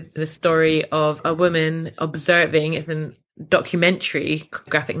 which is the story of a woman observing, it's a documentary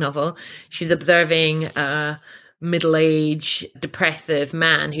graphic novel. She's observing a middle-aged, depressive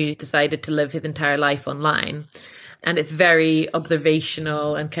man who decided to live his entire life online. And it's very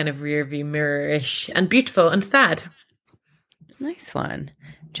observational and kind of rear-view mirror-ish and beautiful and sad. Nice one.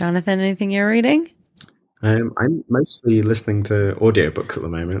 Jonathan, anything you're reading? I'm mostly listening to audiobooks at the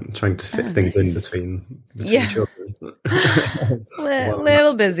moment, trying to fit things in between children.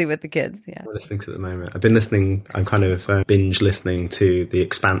 Little busy with the kids, yeah. I'm listening to at the moment. I'm kind of binge listening to the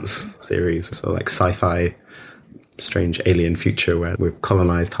Expanse series, so like sci-fi, strange alien future where we've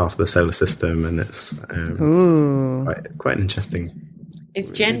colonized half the solar system, and it's quite an interesting. Is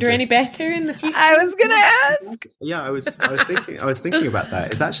gender any better in the future? I was gonna ask. Yeah, I was thinking about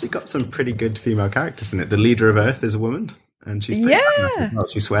that. It's actually got some pretty good female characters in it. The leader of Earth is a woman, and she's pretty badass. Well,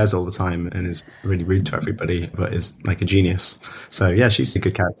 she swears all the time and is really rude to everybody, but is like a genius. So yeah, she's a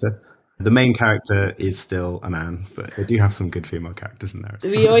good character. The main character is still a man, but they do have some good female characters in there.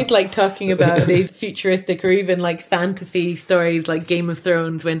 We always like talking about these futuristic or even like fantasy stories like Game of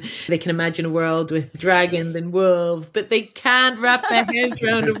Thrones, when they can imagine a world with dragons and wolves, but they can't wrap their heads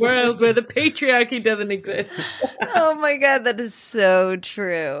around a world where the patriarchy doesn't exist. Oh my God, that is so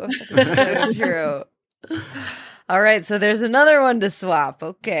true. That is so true. All right, so there's another one to swap.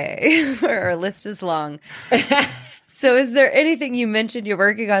 Okay, our list is long. So is there anything, you mentioned you're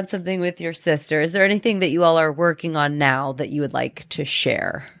working on something with your sister. Is there anything that you all are working on now that you would like to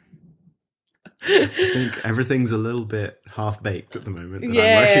share? I think everything's a little bit half-baked at the moment. We've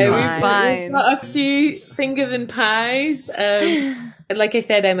got a few fingers and pies. Like I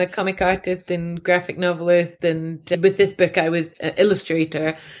said, I'm a comic artist and graphic novelist, and with this book I was an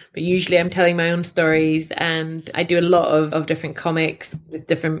illustrator, but usually I'm telling my own stories, and I do a lot of different comics with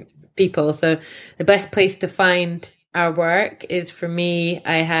different people. So the best place to find our work is, for me,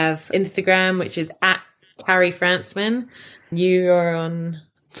 I have Instagram, which is at Karrie Frantzman. You are on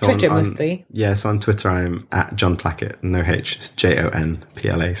Twitter mostly. Yeah, so on Twitter I'm at John Plackett, no H, it's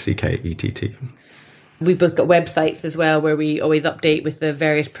JONPLACKETT. We've both got websites as well where we always update with the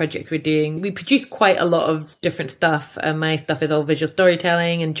various projects we're doing. We produce quite a lot of different stuff. My stuff is all visual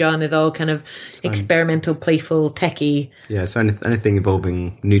storytelling, and John is all kind of experimental, playful, techie. Yeah, so anything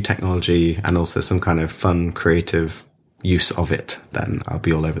involving new technology and also some kind of fun, creative use of it, then I'll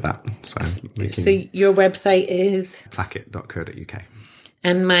be all over that. So your website is? plackett.co.uk.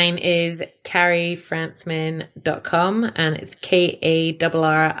 And mine is karriefrantzman.com, and it's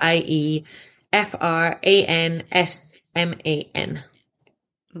KARRIEFRANSMAN.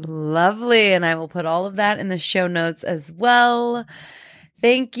 Lovely. And I will put all of that in the show notes as well.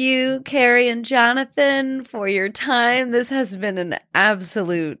 Thank you, Karrie and Jonathan, for your time. This has been an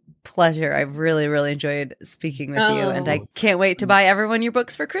absolute pleasure. I've really, really enjoyed speaking with you, and I can't wait to buy everyone your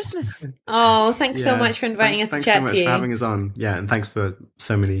books for Christmas. Oh, thanks so much for inviting us to chat to you. Thanks so much for having us on. Yeah, and thanks for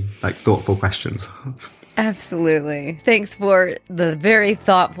so many thoughtful questions. Absolutely. Thanks for the very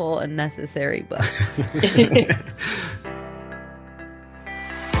thoughtful and necessary book.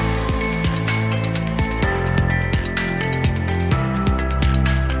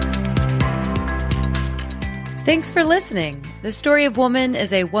 Thanks for listening. The Story of Woman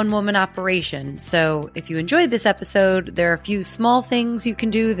is a one-woman operation, so if you enjoyed this episode, there are a few small things you can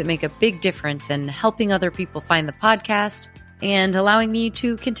do that make a big difference in helping other people find the podcast and allowing me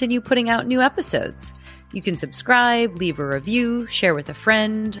to continue putting out new episodes. You can subscribe, leave a review, share with a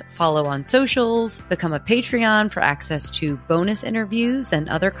friend, follow on socials, become a Patreon for access to bonus interviews and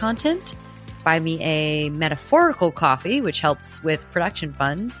other content, buy me a metaphorical coffee, which helps with production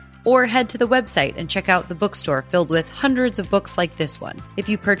funds, or head to the website and check out the bookstore filled with hundreds of books like this one. If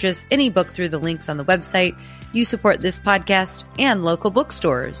you purchase any book through the links on the website, you support this podcast and local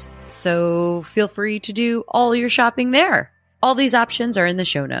bookstores. So feel free to do all your shopping there. All these options are in the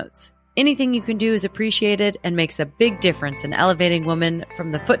show notes. Anything you can do is appreciated and makes a big difference in elevating women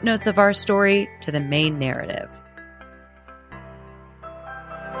from the footnotes of our story to the main narrative.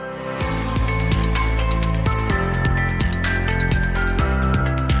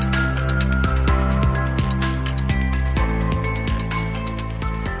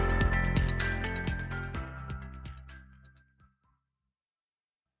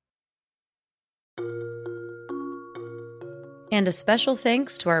 And a special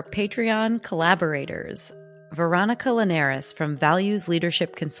thanks to our Patreon collaborators: Veronica Linares from Values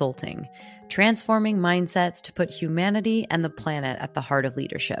Leadership Consulting, transforming mindsets to put humanity and the planet at the heart of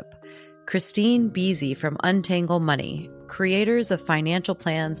leadership. Christine Beasy from Untangle Money, creators of financial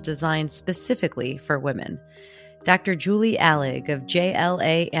plans designed specifically for women. Dr. Julie Allig of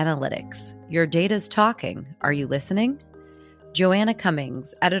JLA Analytics, your data's talking. Are you listening? Joanna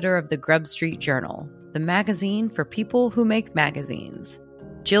Cummings, editor of the Grub Street Journal, the magazine for people who make magazines.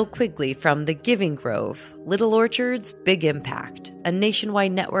 Jill Quigley from The Giving Grove, Little Orchards, Big Impact, a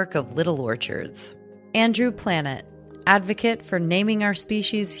nationwide network of little orchards. Andrew Planet, advocate for naming our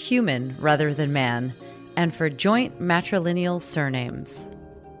species human rather than man, and for joint matrilineal surnames.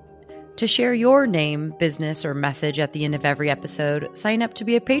 To share your name, business, or message at the end of every episode, sign up to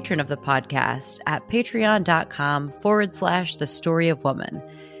be a patron of the podcast at patreon.com/The Story of Woman.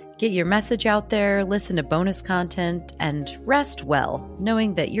 Get your message out there, listen to bonus content, and rest well,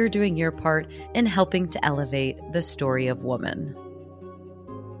 knowing that you're doing your part in helping to elevate the story of woman.